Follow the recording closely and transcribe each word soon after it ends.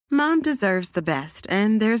Mom deserves the best,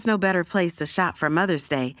 and there's no better place to shop for Mother's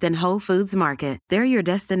Day than Whole Foods Market. They're your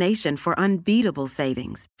destination for unbeatable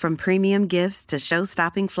savings, from premium gifts to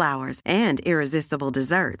show-stopping flowers and irresistible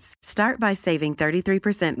desserts. Start by saving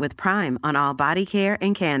 33% with Prime on all body care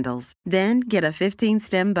and candles. Then get a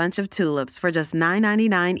 15-stem bunch of tulips for just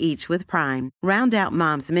 $9.99 each with Prime. Round out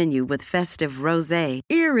Mom's menu with festive rosé,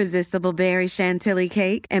 irresistible berry chantilly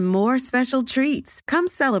cake, and more special treats. Come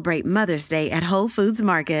celebrate Mother's Day at Whole Foods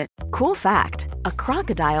Market. Cool fact, a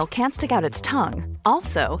crocodile can't stick out its tongue.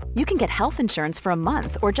 Also, you can get health insurance for a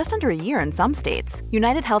month or just under a year in some states.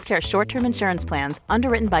 United Healthcare short-term insurance plans,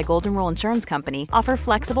 underwritten by Golden Rule Insurance Company, offer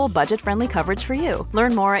flexible, budget-friendly coverage for you.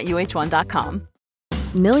 Learn more at uh1.com.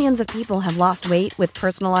 Millions of people have lost weight with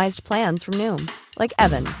personalized plans from Noom. Like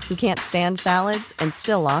Evan, who can't stand salads and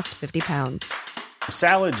still lost 50 pounds.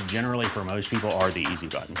 Salads generally for most people are the easy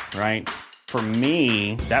button, right? For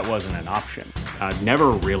me, that wasn't an option. I never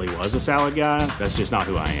really was a salad guy. That's just not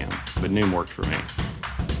who I am. But Noom worked for me.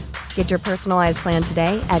 Get your personalized plan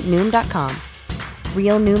today at Noom.com.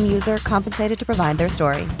 Real Noom user compensated to provide their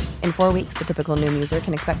story. In 4 weeks, the typical Noom user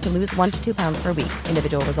can expect to lose 1 to 2 pounds per week.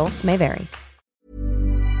 Individual results may vary.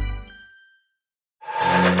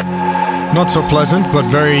 Not so pleasant, but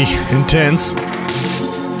very intense.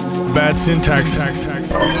 Bad syntax.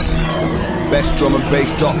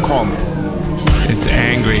 BestDrumAndBass.com. It's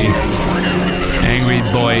angry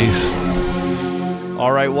boys.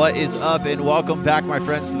 All right, what is up? And welcome back, my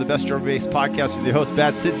friends, to the Best Drum and Bass podcast with your host,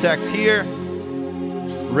 Bad Syntax here.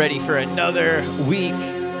 Ready for another week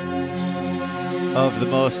of the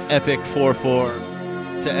most epic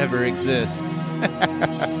 4-4 to ever exist.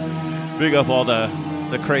 Big up all the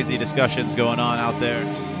crazy discussions going on out there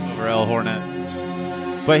over El Hornet.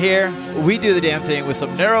 But here, we do the damn thing with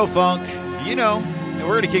some narrow funk, you know. And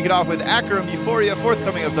we're going to kick it off with Akram Euphoria,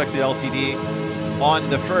 forthcoming Abducted LTD on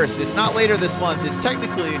the 1st. It's not later this month. It's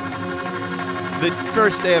technically the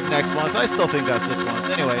first day of next month. I still think that's this month.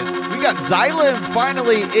 Anyways, we got Xylym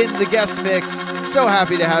finally in the guest mix. So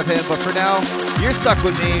happy to have him. But for now, you're stuck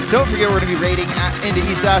with me. Don't forget we're going to be rating into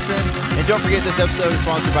East Assassin. And don't forget this episode is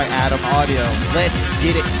sponsored by Adam Audio. Let's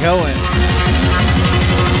get it going.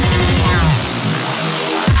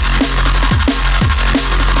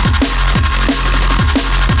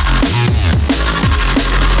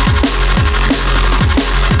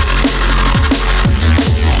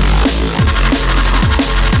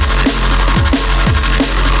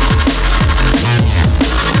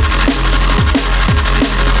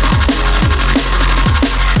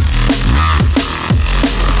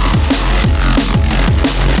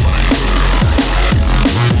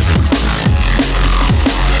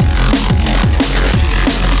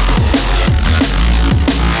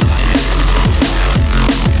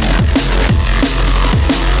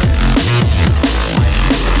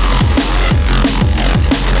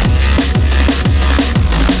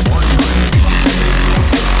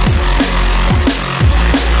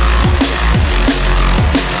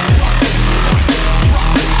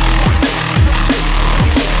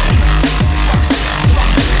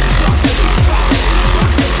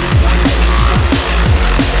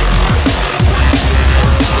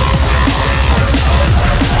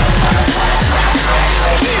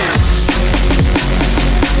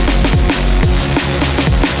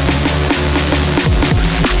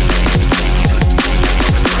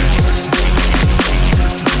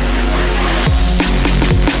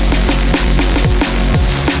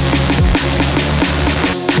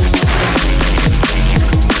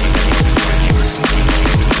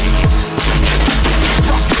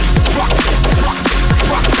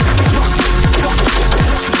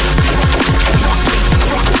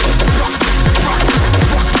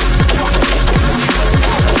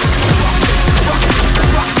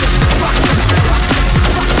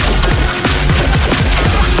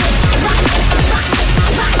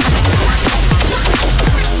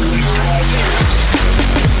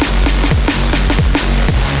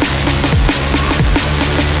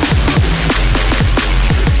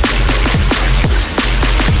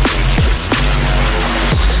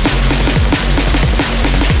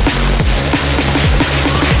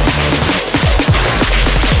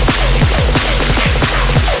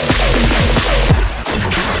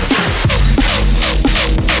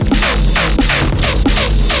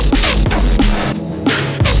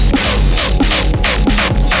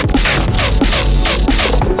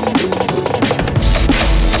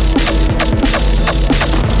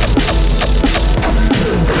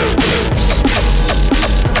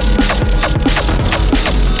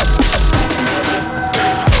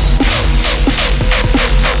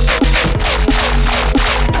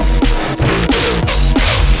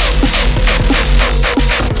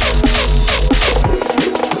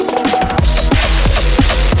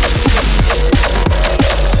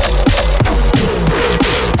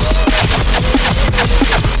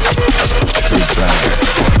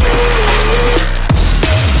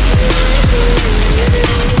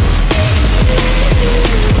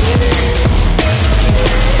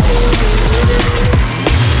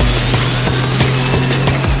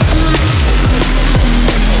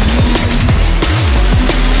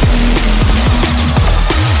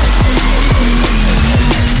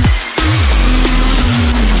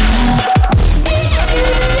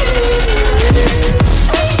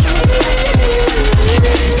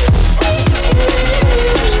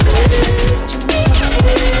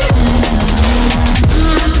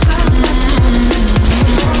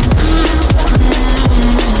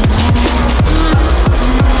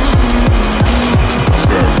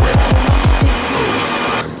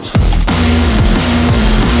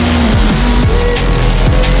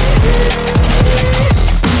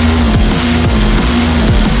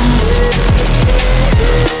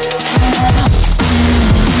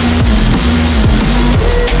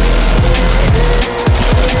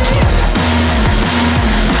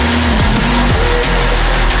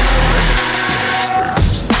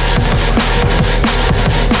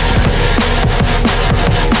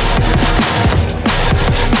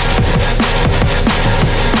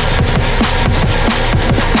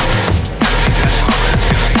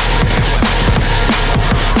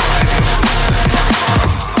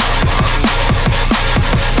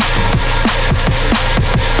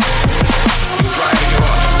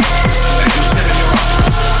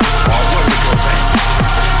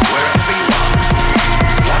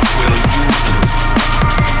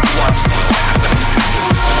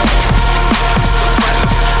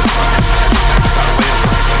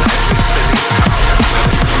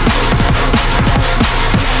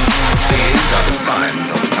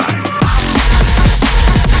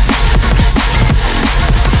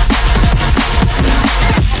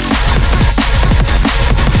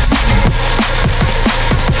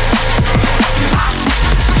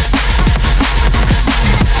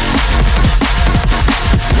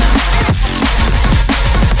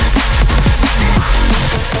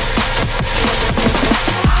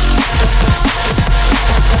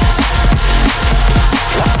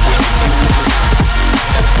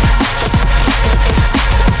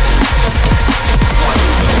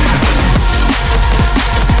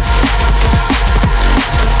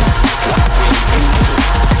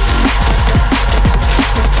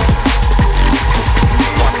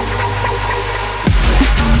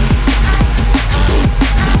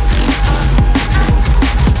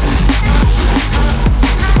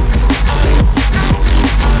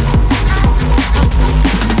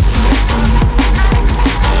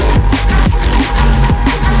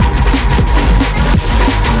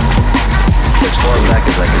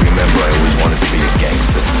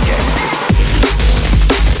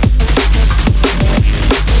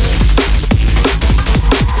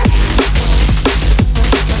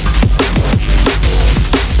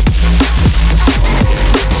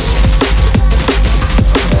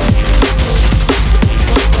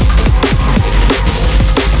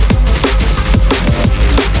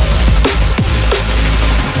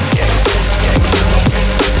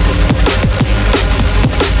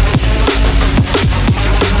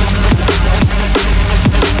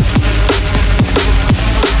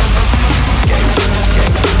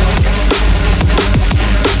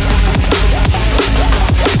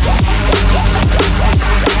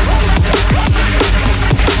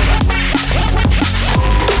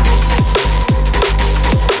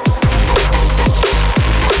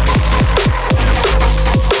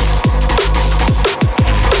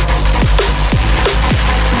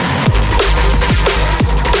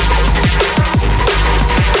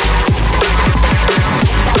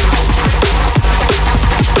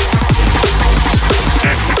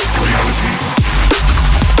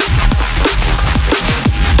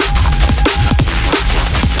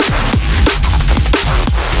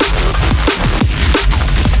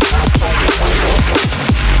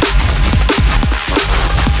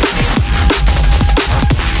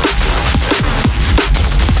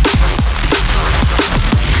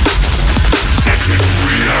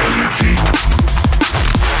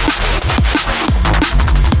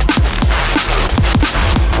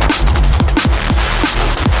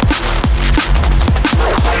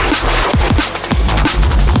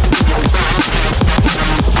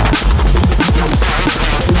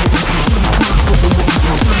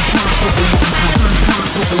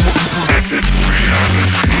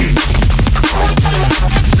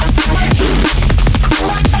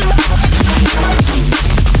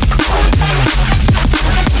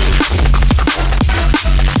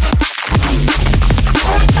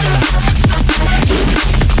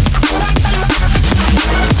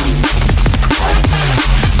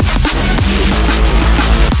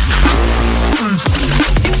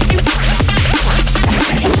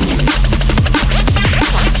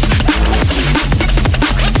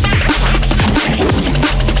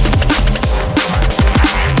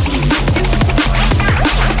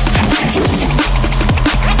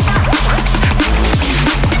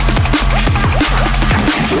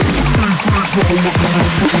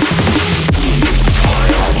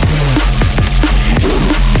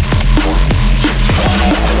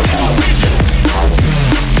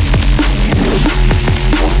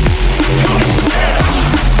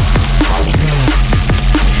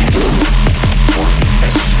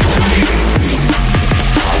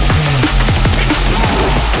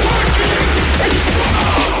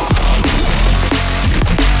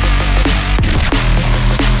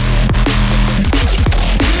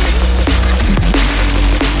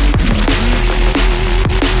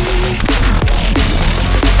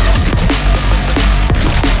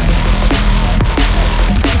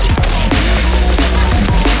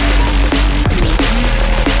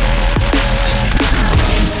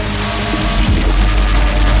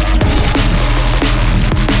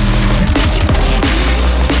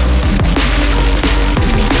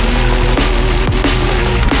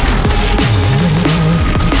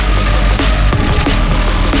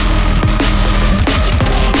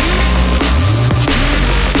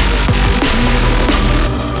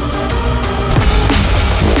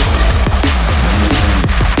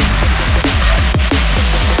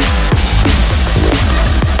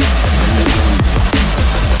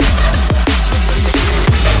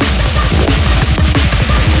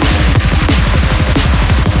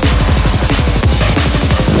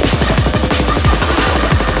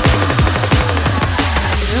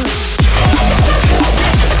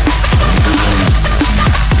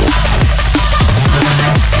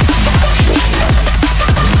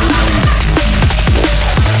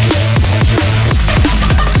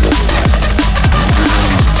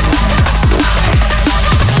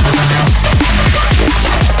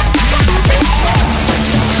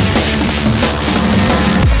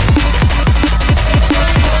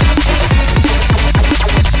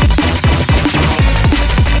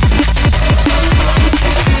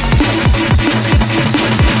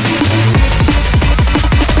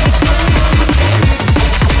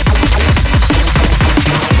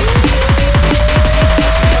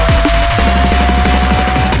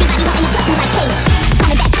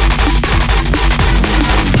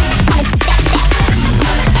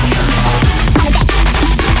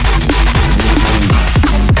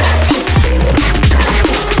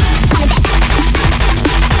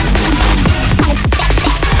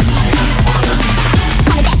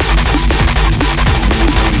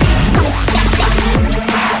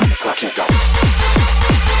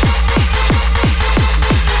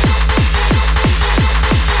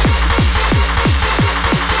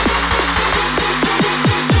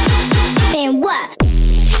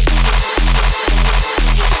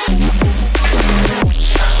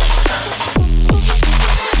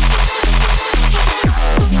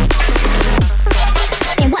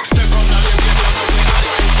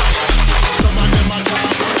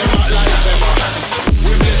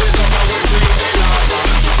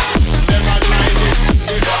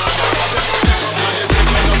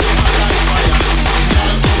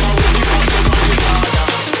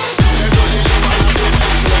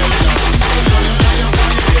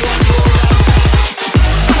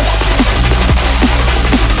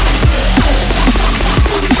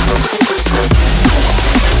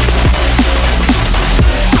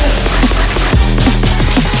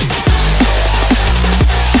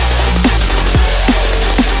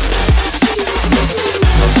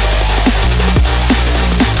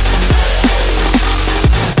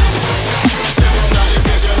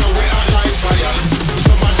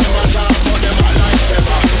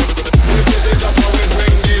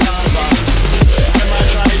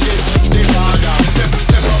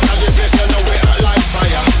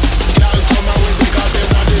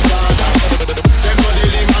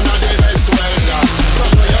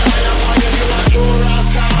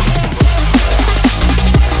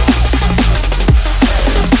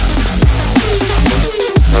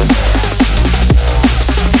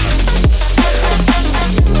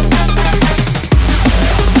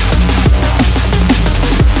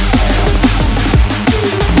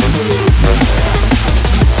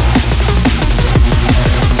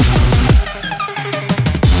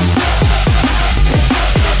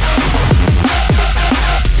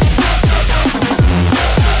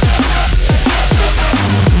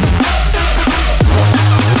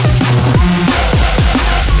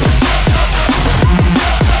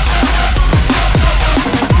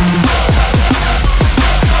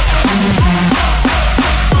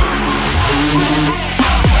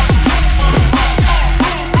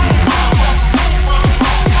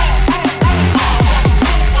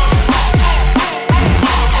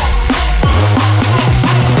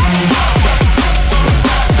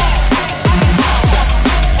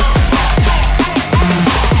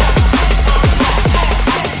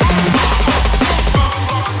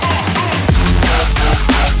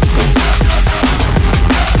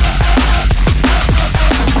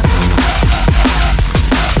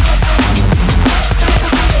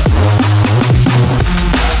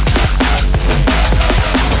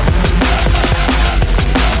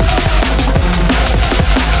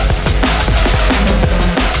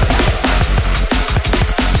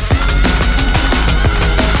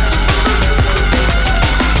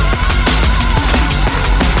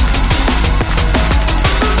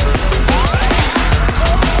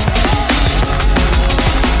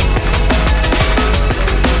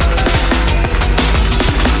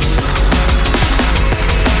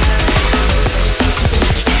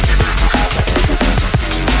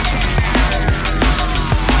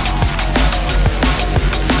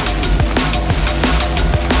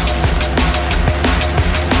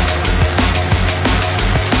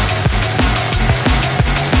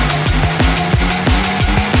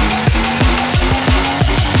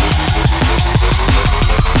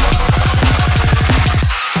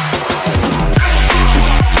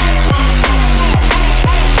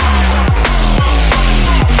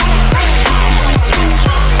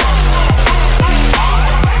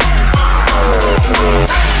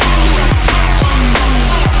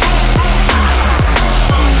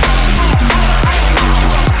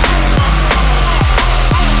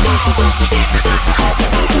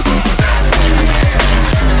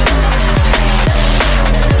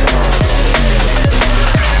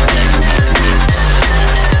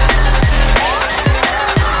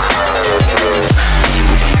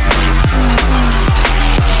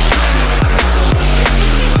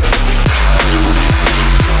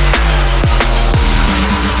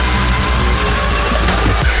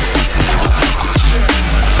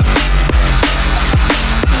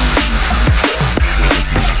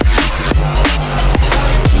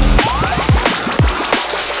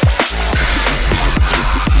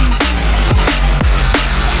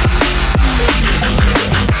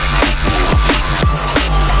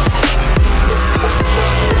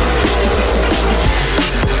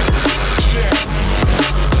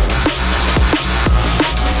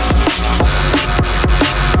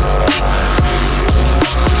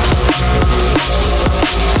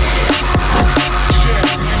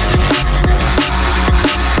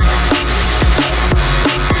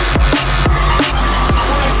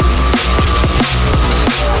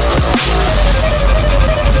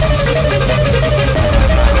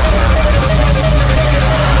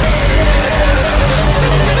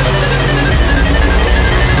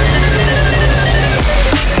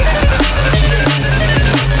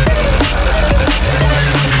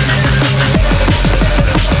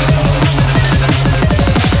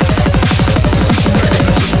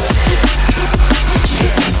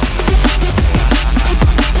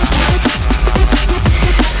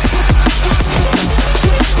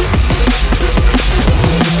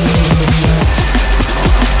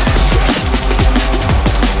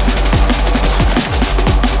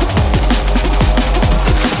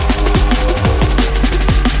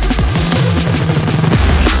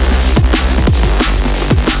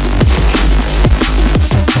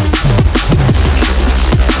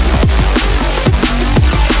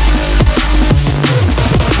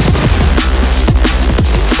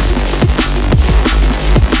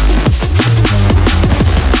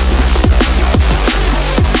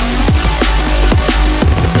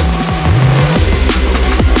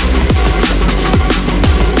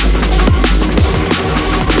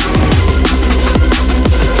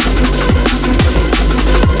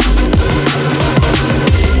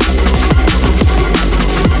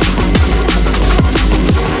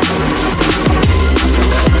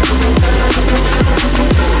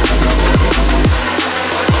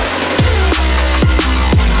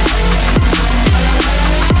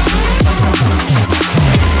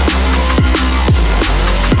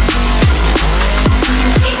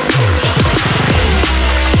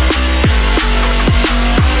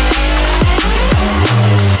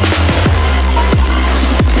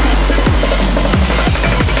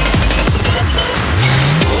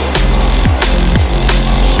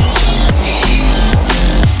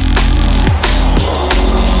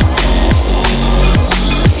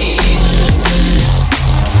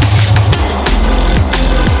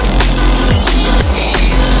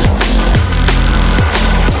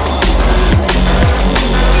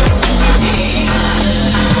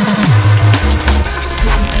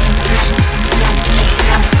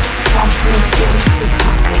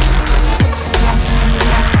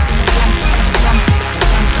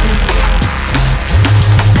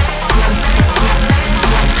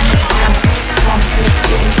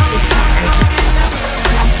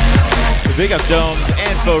 Big up Domes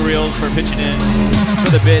and Faux Reels for pitching in for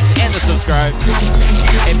the bits and the subscribe.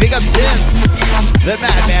 And big up Tim, the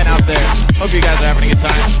madman out there. Hope you guys are having a good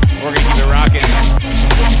time. We're going to keep it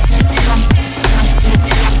rocking.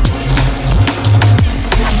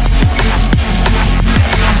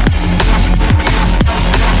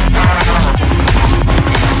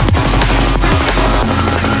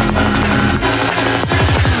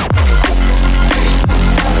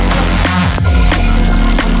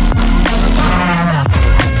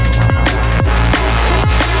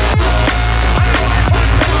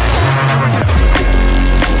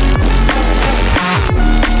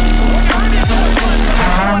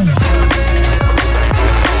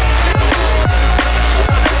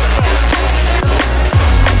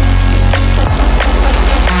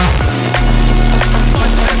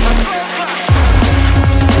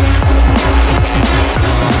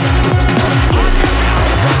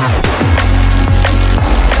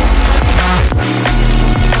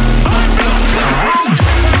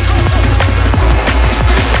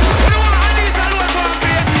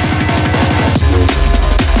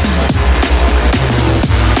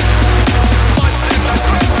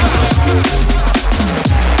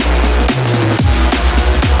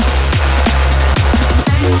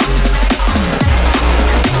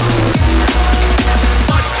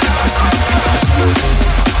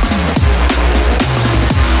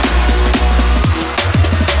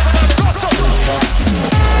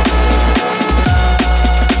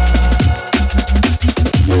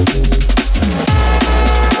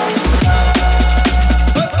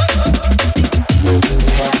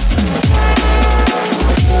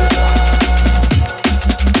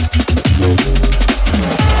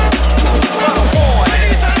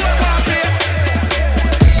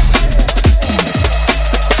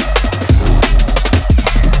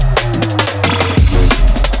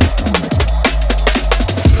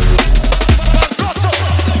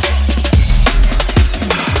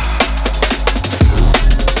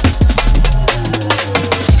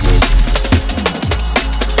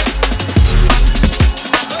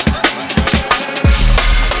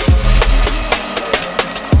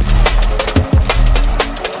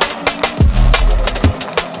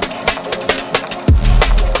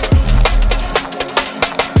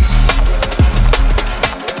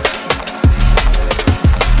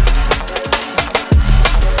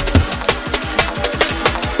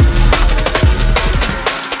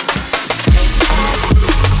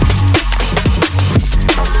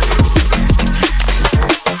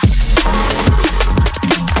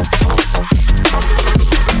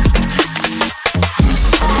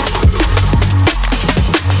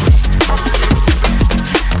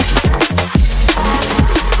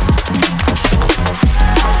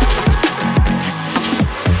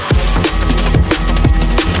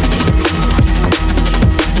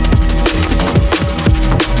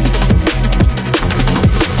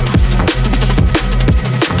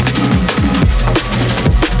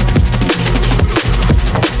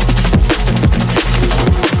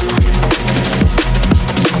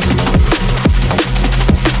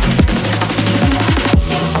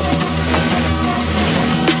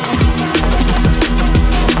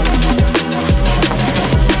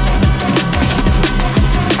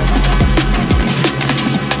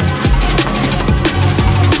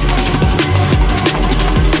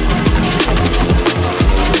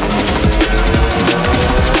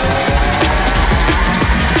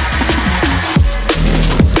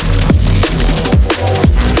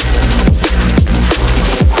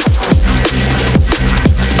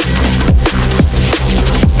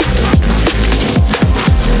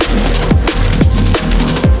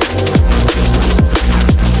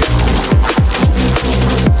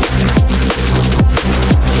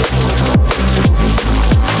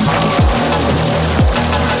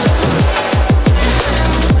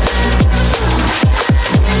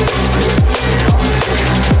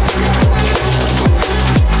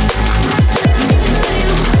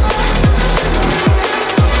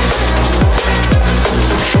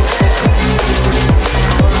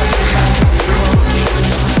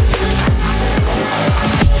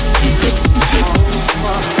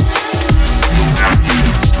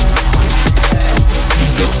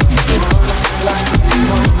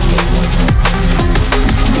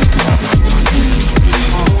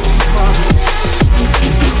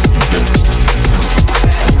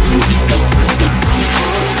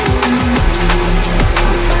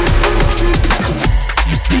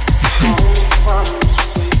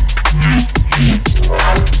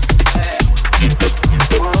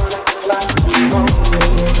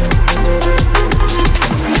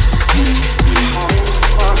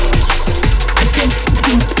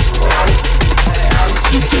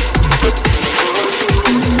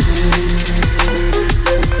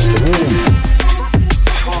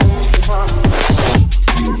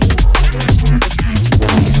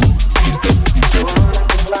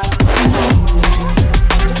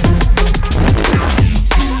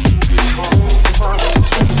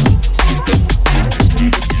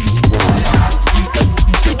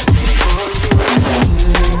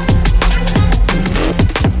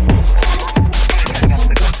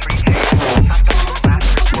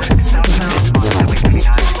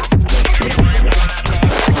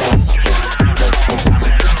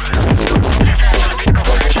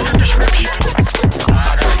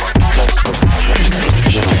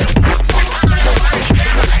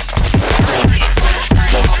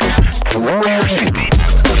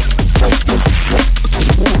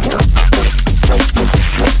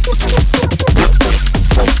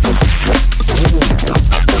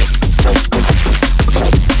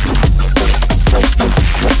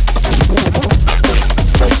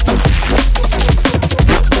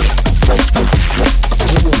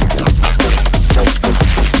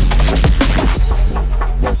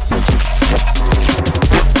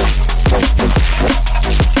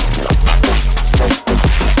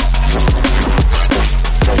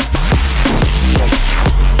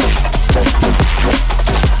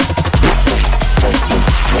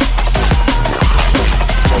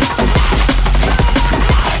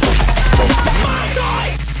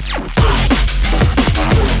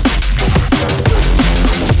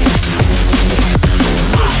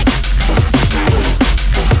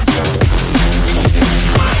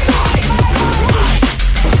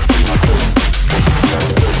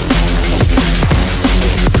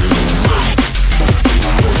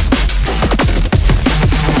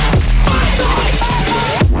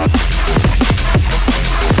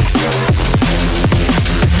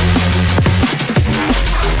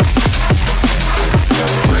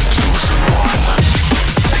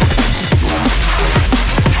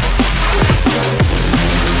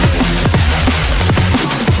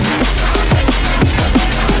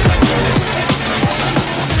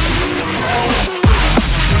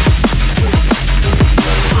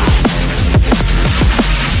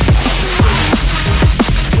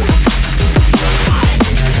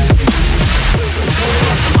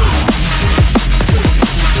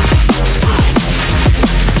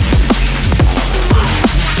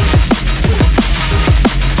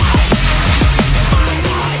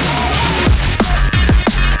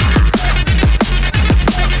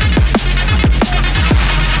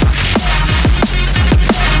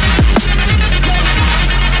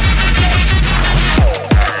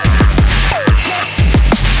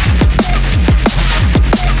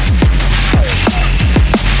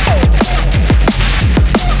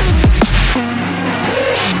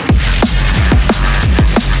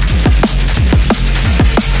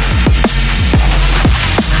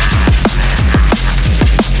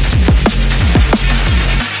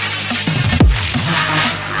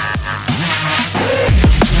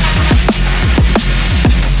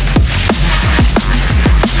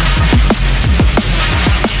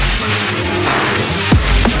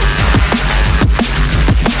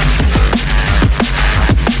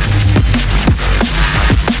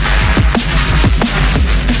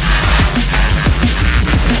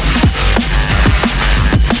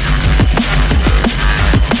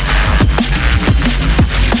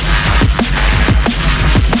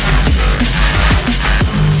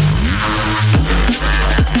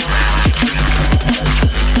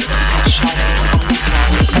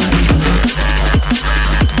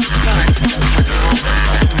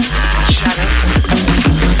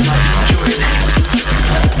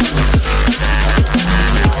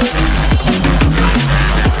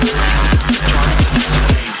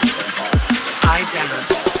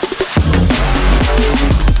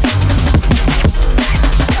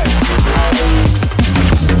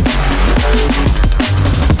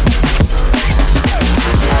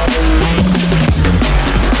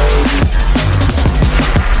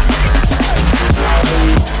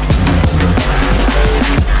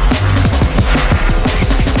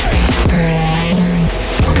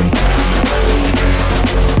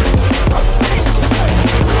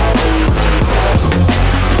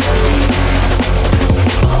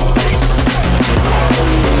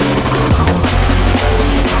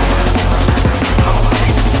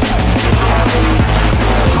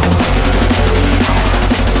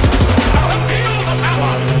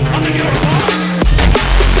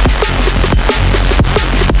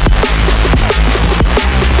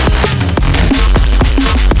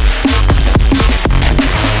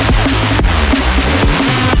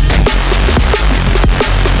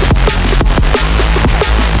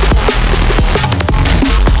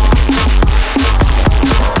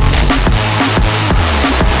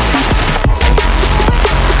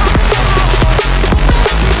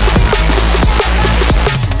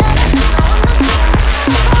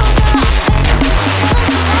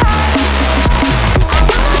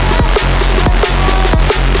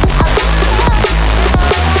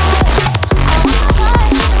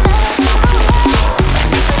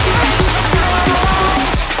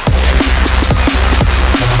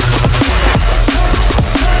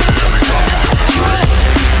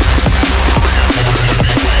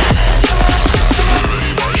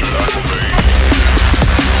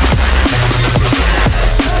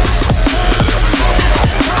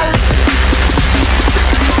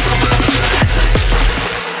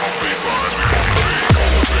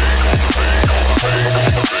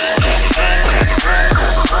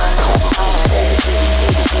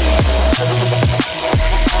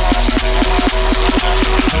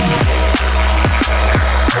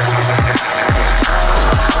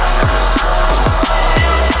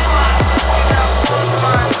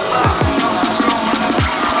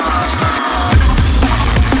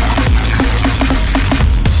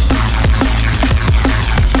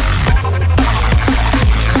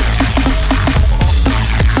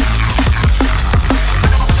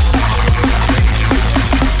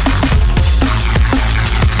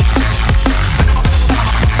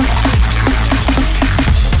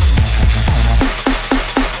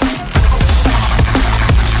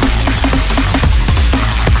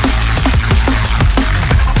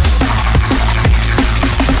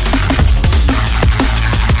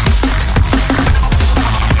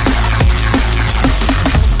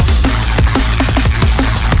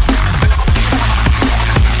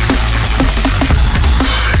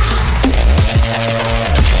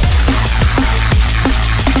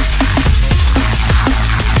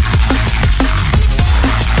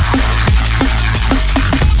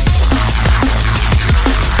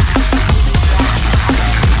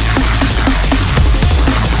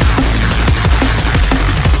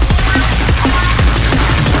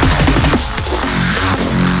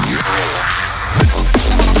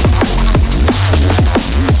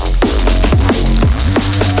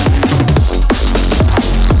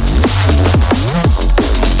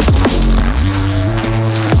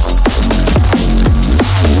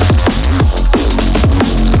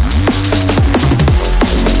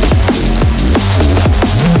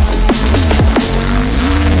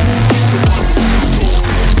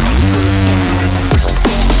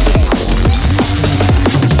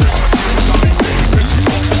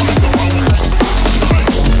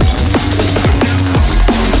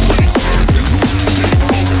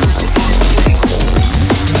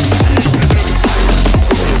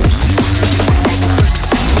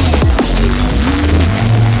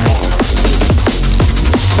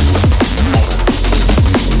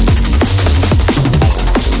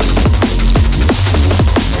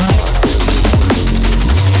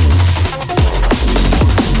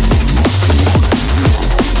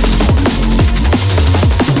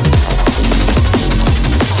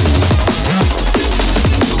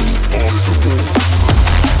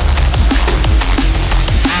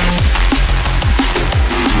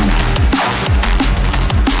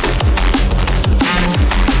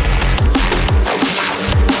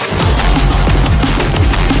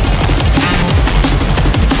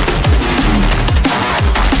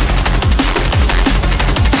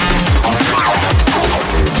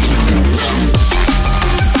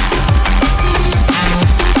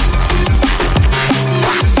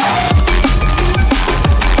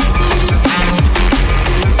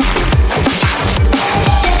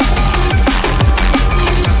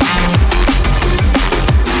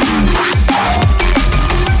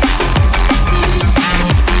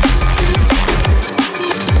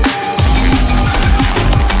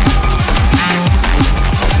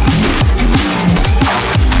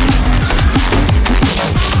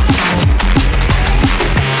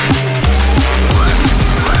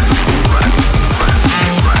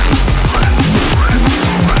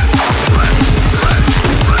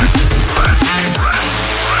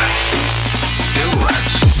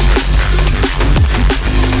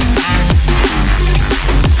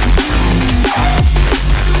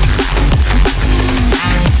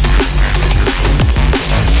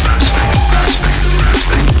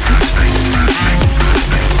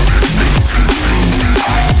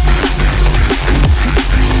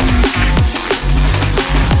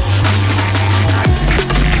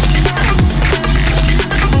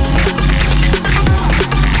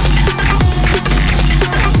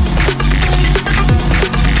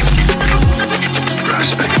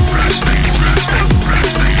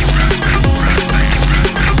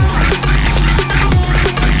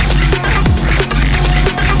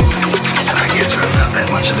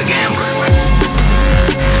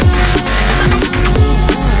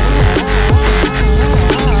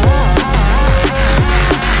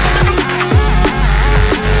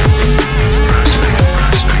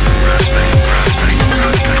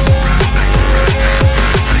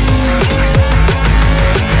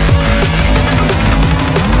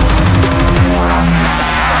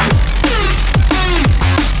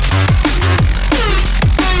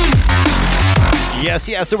 Yes,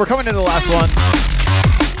 so we're coming into the last one.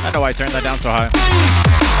 I don't know why I turned that down so high.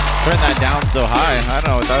 Turn that down so high. I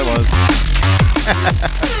don't know what that was.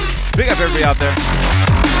 Big up everybody out there.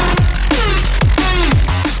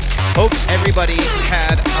 Hope everybody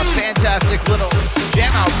had a fantastic little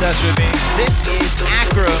jam out session with me. This is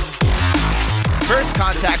Akram. First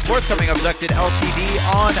Contact, forthcoming abducted LTD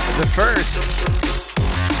on the 1st.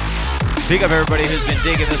 Big up everybody who's been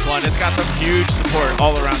digging this one. It's got some huge support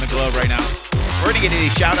all around the globe right now. We're going to get to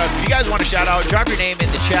these shout outs. If you guys want to shout out, drop your name in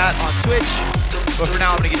the chat on Twitch. But for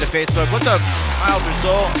now, I'm going to get to Facebook. What's up, Miles or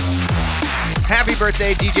Soul? Happy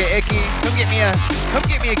birthday, DJ Icky. Come get me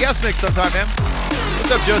a guest mix sometime, man. What's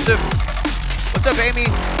up, Joseph? What's up, Amy?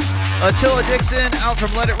 Attila Dixon out from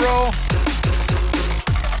Let It Roll.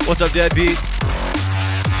 What's up, Deadbeat?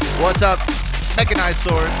 What's up, Mechanized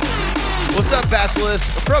Sword? What's up,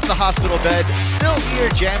 Basilisk? From the hospital bed, still here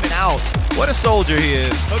jamming out. What a soldier he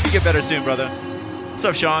is. Hope you get better soon, brother. What's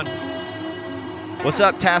up, Sean? What's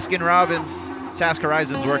up, Taskin Robbins? Task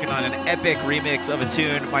Horizon's working on an epic remix of a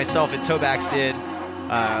tune myself and Tobax did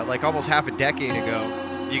like almost half a decade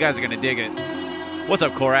ago. You guys are going to dig it. What's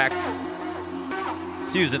up, Korax?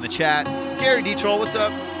 See who's in the chat. Gary D-Troll, what's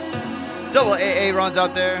up? Double AA Ron's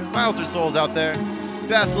out there. My Alter Soul's out there.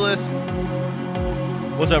 Basilisk.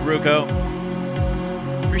 What's up, Ruko?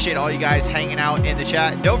 Appreciate all you guys hanging out in the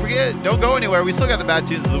chat. Don't forget, don't go anywhere. We still got the bad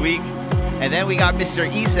tunes of the week. And then we got Mr.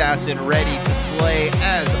 Assassin ready to slay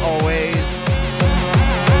as always.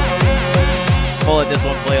 We'll let this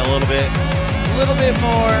one play a little bit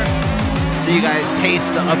more, so you guys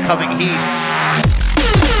taste the upcoming heat.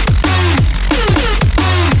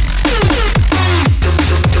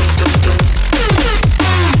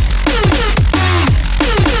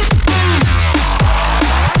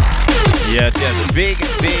 Yes, a big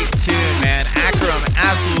tune, man. Akram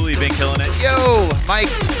absolutely been killing it. Yo, Mike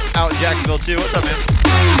out in Jacksonville too. What's up, man?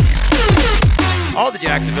 All the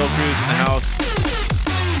Jacksonville crews in the house.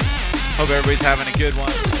 Hope everybody's having a good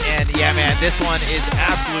one. And yeah, man, this one is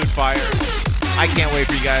absolute fire. I can't wait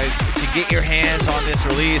for you guys to get your hands on this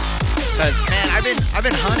release. Because, man, I've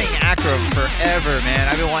been hunting Akram forever, man.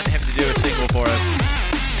 I've been wanting him to do a single for us.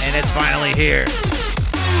 And it's finally here.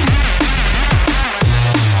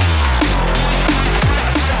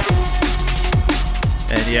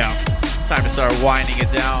 And yeah, it's time to start winding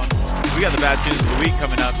it down. We got the bad tunes of the week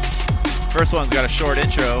coming up. First one's got a short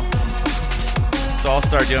intro, so I'll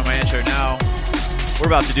start doing my intro now. We're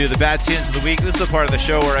about to do the bad tunes of the week. This is the part of the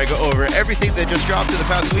show where I go over everything that just dropped in the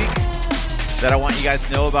past week that I want you guys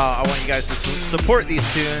to know about. I want you guys to support these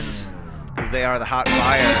tunes because they are the hot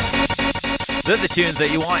fire. They're the tunes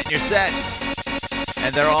that you want in your set,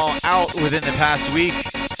 and they're all out within the past week.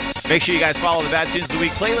 Make sure you guys follow the Bad Tunes of the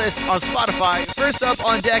Week playlist on Spotify. First up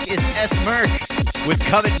on deck is S. Merck with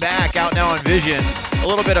Coming Back, out now on Vision. A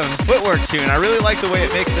little bit of a footwork tune. I really like the way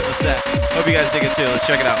it mixed in the set. Hope you guys dig it too. Let's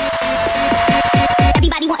check it out.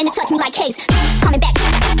 Everybody wanting to touch me like case. Coming back.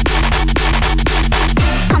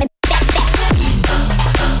 Coming back.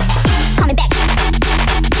 Coming back.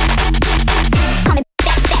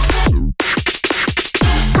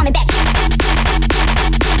 Coming back.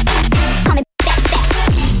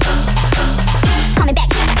 Coming back.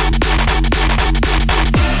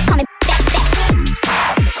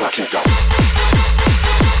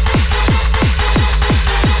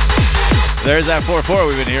 There's that 4-4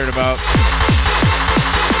 we've been hearing about.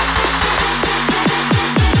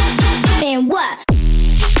 And what?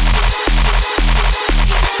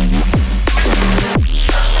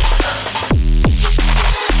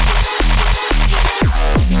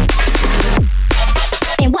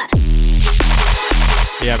 And what?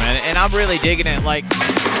 Yeah, man, and I'm really digging it. Like,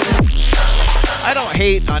 I don't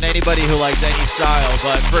hate on anybody who likes any style,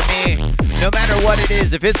 but for me, no matter what it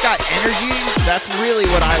is, if it's got energy, that's really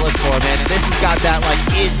what I look for, man. And this has got that, like,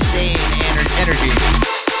 insane energy.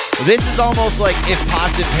 This is almost like if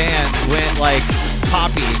Pots and Pans went, like,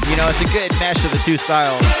 poppy. You know, it's a good mesh of the two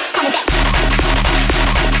styles.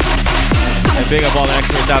 And big up all the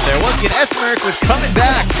experts out there. Once again, S-Merc with Coming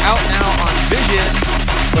Back, out now on Vision.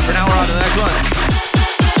 But for now, we're on to the next one.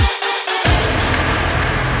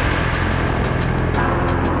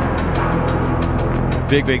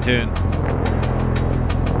 Big tune.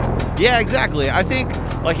 Yeah, exactly. I think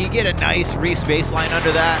like you get a nice Reese bass line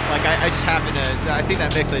under that. Like I just happen to, I think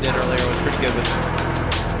that mix I did earlier was pretty good with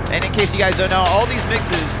it. And in case you guys don't know, all these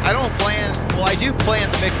mixes, I don't plan, well I do plan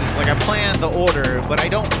the mixes. Like I plan the order, but I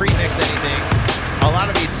don't pre-mix anything. A lot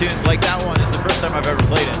of these tunes, like that one, is the first time I've ever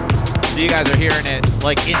played it. So you guys are hearing it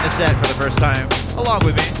like in the set for the first time, along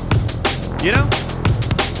with me. You know?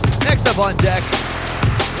 Next up on deck,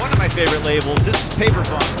 one of my favorite labels. This is Paper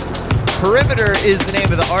Funk. Perimeter is the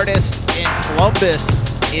name of the artist, and Columbus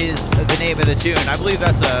is the name of the tune. I believe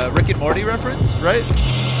that's a Rick and Morty reference, right?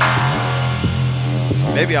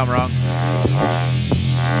 Maybe I'm wrong.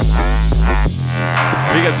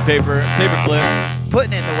 We got the paper clip.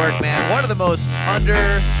 Putting in the work, man. One of the most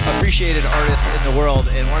underappreciated artists in the world,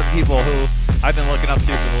 and one of the people who I've been looking up to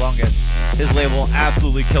for the longest. His label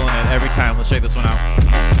absolutely killing it every time. Let's check this one out.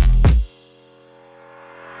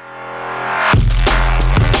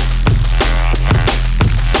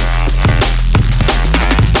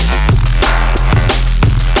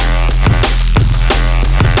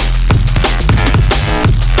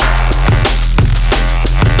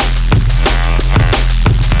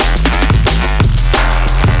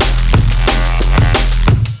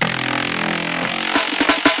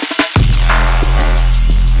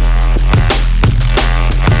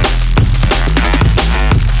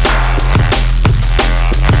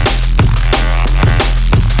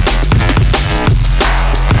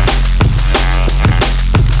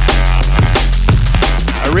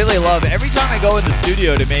 Every time I go in the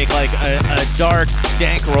studio to make like a dark,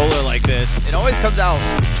 dank roller like this, it always comes out.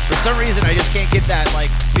 For some reason, I just can't get that like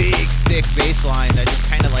big, thick bass line that just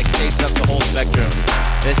kind of like takes up the whole spectrum.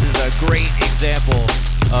 This is a great example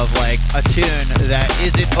of like a tune that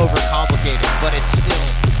isn't overcomplicated, but it's still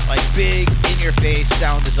like big, in-your-face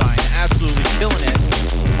sound design. Absolutely killing it.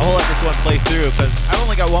 I'm gonna let this one play through because I've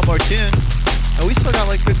only got one more tune, and we still got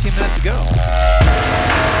like 15 minutes to go.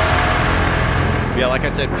 Yeah, like I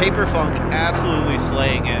said, Paper Funk absolutely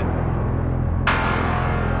slaying it.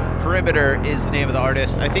 Perimeter is the name of the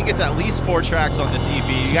artist. I think it's at least 4 tracks on this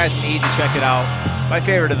EP. You guys need to check it out. My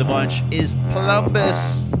favorite of the bunch is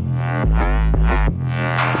Columbus.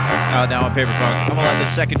 Now on Paper Funk. I'm gonna let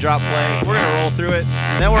this second drop play. We're gonna roll through it.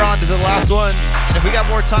 Then we're on to the last one. And if we got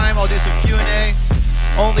more time, I'll do some Q&A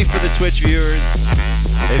only for the Twitch viewers.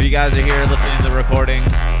 If you guys are here listening to the recording,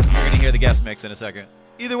 you're gonna hear the guest mix in a second.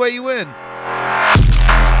 Either way, you win.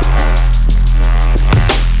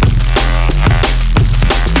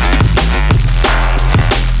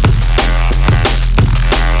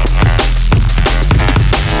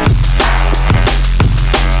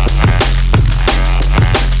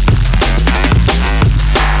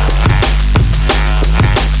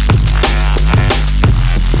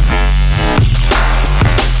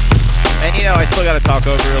 And you know, I still got to talk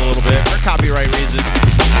over it a little bit for copyright reasons.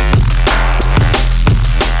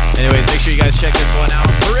 Anyways, make sure you guys check this one out.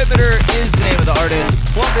 Perimeter is the name of the artist.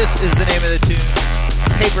 Columbus is the name of the tune.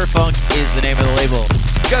 Paper Funk is the name of the label.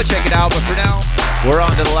 Go check it out. But for now, we're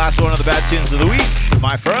on to the last one of the bad tunes of the week,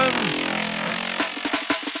 my friends.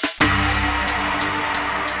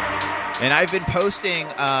 And I've been posting,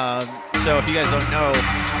 so if you guys don't know,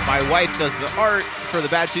 my wife does the art for the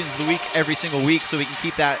bad tunes of the week every single week, so we can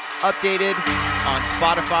keep that updated on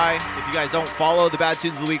Spotify. If you guys don't follow the bad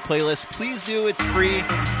tunes of the week playlist, please do. It's free.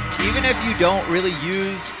 Even if you don't really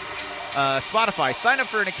use Spotify, sign up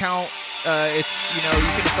for an account. You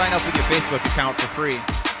can sign up with your Facebook account for free.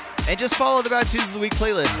 And just follow the Bad Tunes of the Week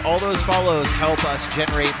playlist. All those follows help us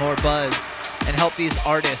generate more buzz and help these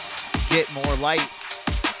artists get more light.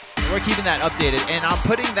 And we're keeping that updated. And I'm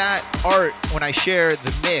putting that art when I share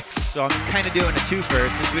the mix. So I'm kind of doing a twofer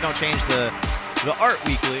since we don't change the art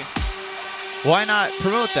weekly. Why not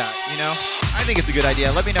promote that, you know? I think it's a good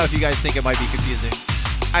idea. Let me know if you guys think it might be confusing.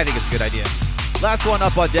 I think it's a good idea. Last one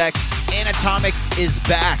up on deck. Anatomics is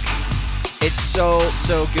back. It's so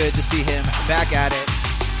good to see him back at it.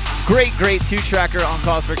 Great 2-tracker on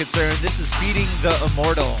Cause for Concern. This is Feeding the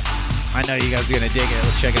Immortal. I know you guys are going to dig it.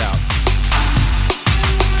 Let's check it out.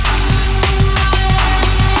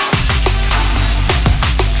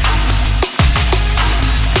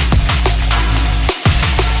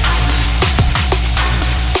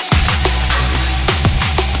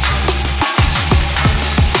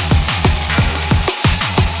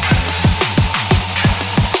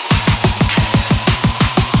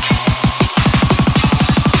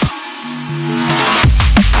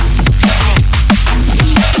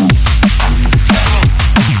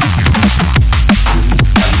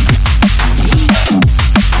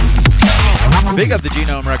 Big up the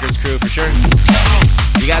Genome Records crew for sure.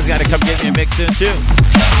 You guys got to come get me a mix soon too.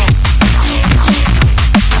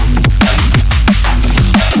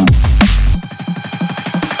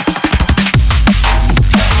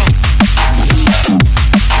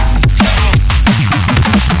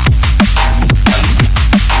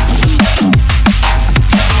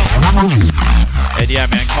 And yeah,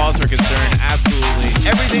 man, Cause for Concern, absolutely.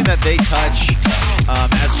 Everything that they touch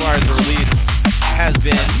as far as the release has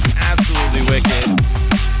been absolutely wicked.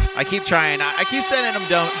 I keep trying. I keep sending them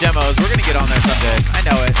demos. We're going to get on there someday. I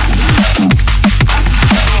know it.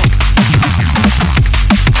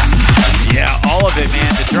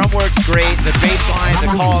 the bass line, the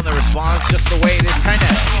call, and the response, just the way this kind of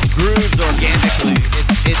grooves organically.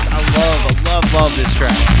 I love this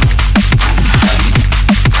track.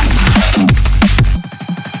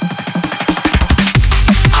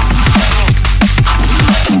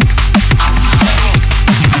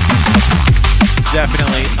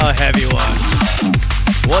 Definitely a heavy one.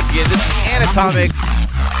 Once again, this is Anatomics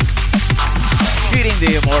feeding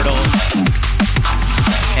the immortals,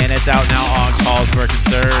 and it's out now on Calls for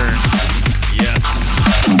Concern. Yes.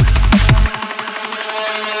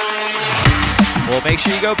 Well, make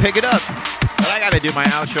sure you go pick it up. But I gotta do my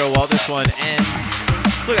outro while this one ends.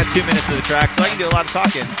 Still got 2 minutes of the track, so I can do a lot of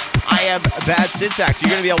talking. I am Bad Syntax.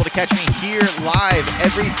 You're gonna be able to catch me here live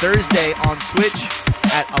every Thursday on Twitch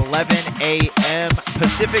at 11 a.m.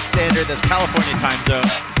 Pacific Standard. That's California time zone.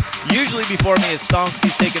 Usually before me is Stonks.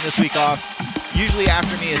 He's taking this week off. Usually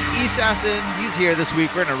after me is Assassin. He's here this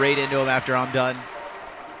week. We're going to raid into him after I'm done.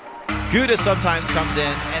 Gouda sometimes comes in.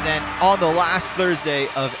 And then on the last Thursday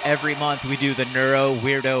of every month, we do the Neuro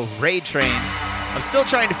Weirdo Raid Train. I'm still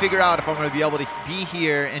trying to figure out if I'm going to be able to be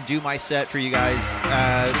here and do my set for you guys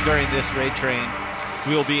during this raid train. So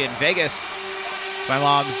we will be in Vegas. My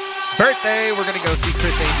mom's birthday. We're going to go see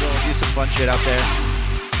Chris Angel and do some fun shit out there.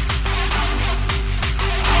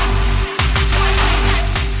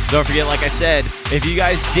 Don't forget, like I said, if you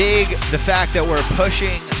guys dig the fact that we're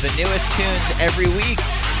pushing the newest tunes every week,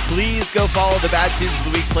 please go follow the Bad Tunes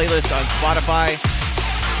of the Week playlist on Spotify.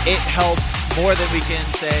 It helps more than we can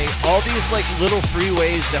say. All these like little free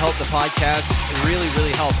ways to help the podcast really,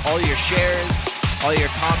 really help. All your shares, all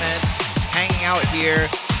your comments, hanging out here,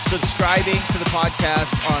 subscribing to the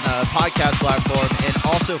podcast on a podcast platform, and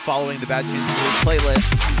also following the Bad Tunes of the Week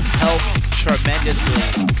playlist helps tremendously.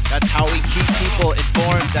 That's how we keep people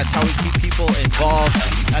informed. That's how we keep people involved.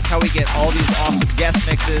 That's how we get all these awesome guest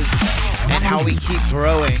mixes and how we keep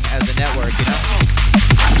growing as a network, you know?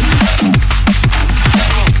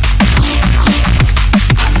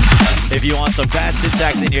 If you want some Bad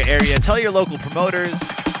Syntax in your area, tell your local promoters.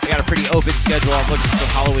 We got a pretty open schedule. I'm looking for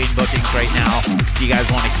some Halloween bookings right now. If you guys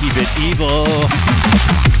want to keep it evil,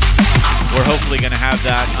 we're hopefully going to have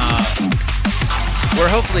that.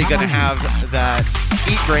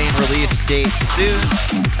 Eat Brain release date soon.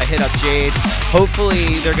 I hit up Jade.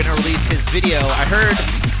 Hopefully they're going to release his video. I heard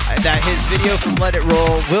that his video from Let It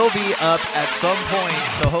Roll will be up at some point,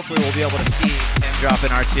 so hopefully we'll be able to see him drop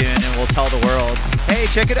in our tune and we'll tell the world, hey,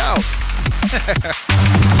 check it out.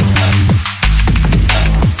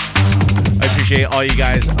 I appreciate all you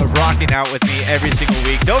guys rocking out with me every single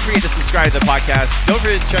week. Don't forget to subscribe to the podcast. Don't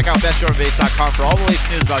forget to check out bestdrumandbass.com for all the latest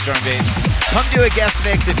news about drum and bass. Come do a guest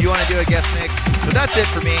mix if you want to do a guest mix. But that's it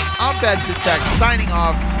for me. I'm Bad Syntax signing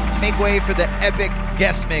off. Make way for the epic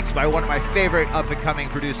guest mix by one of my favorite up-and-coming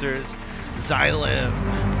producers, Xylym.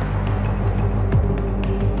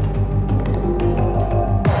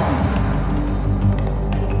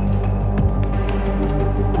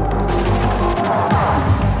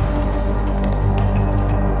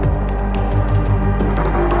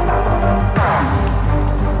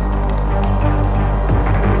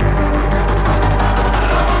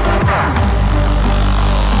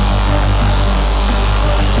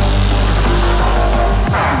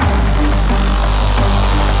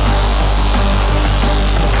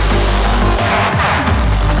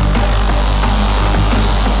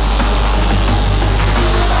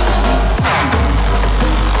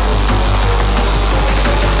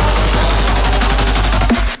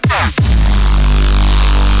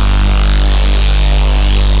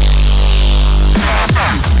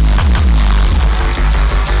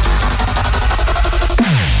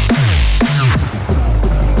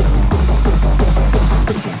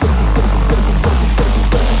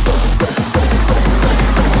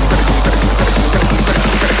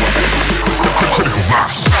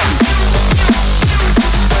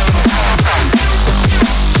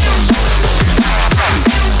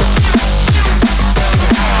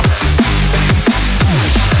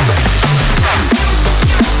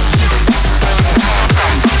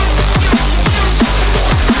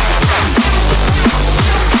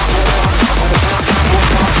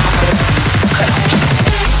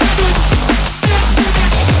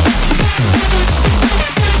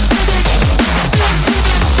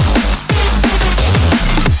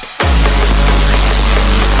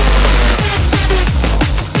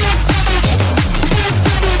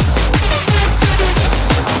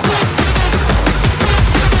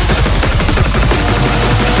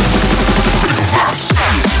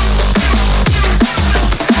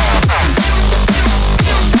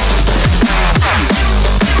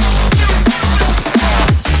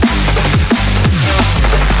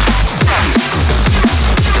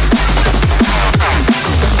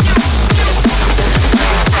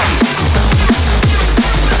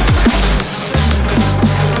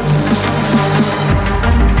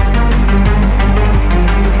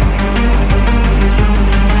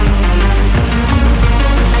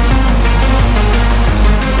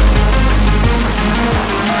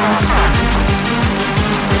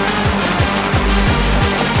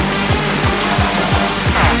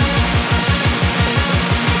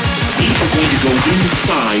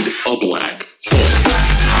 inside a black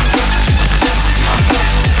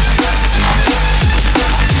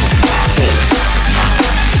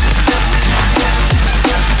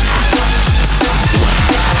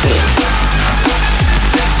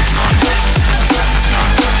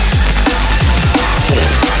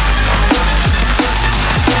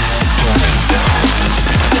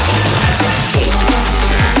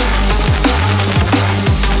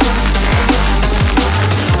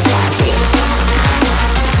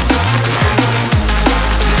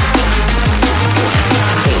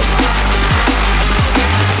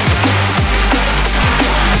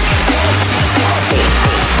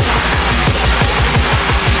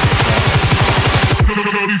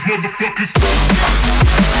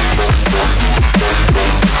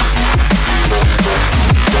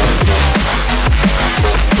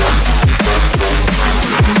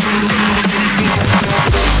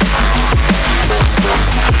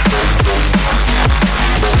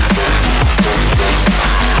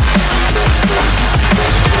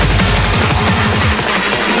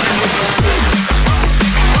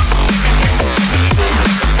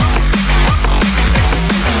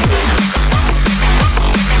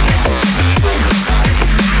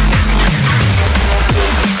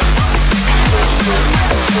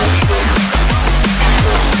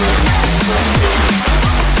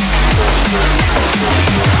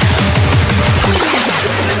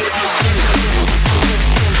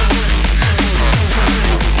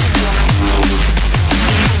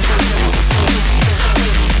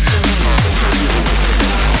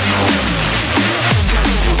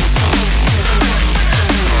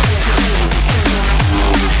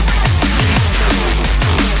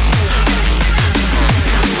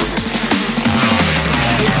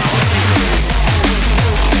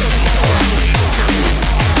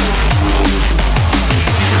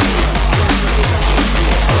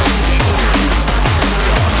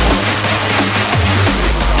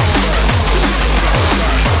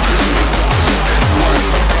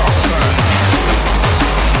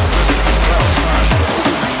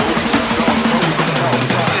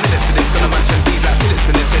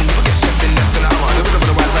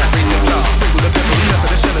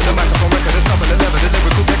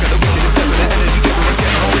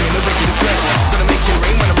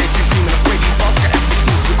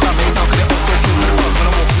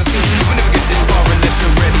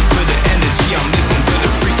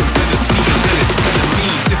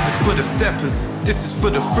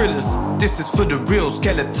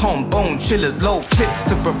skeleton bone chillers, low clips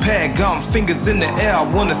to prepare, gum fingers in the air. I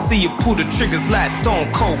wanna see you pull the triggers like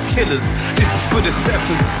stone cold killers. This is for the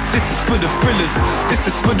steppers, this is for the thrillers, this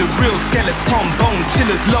is for the real skeleton bone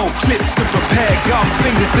chillers, low clips to prepare, gum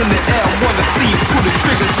fingers in the air. I wanna see you pull the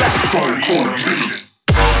triggers like stone cold killers.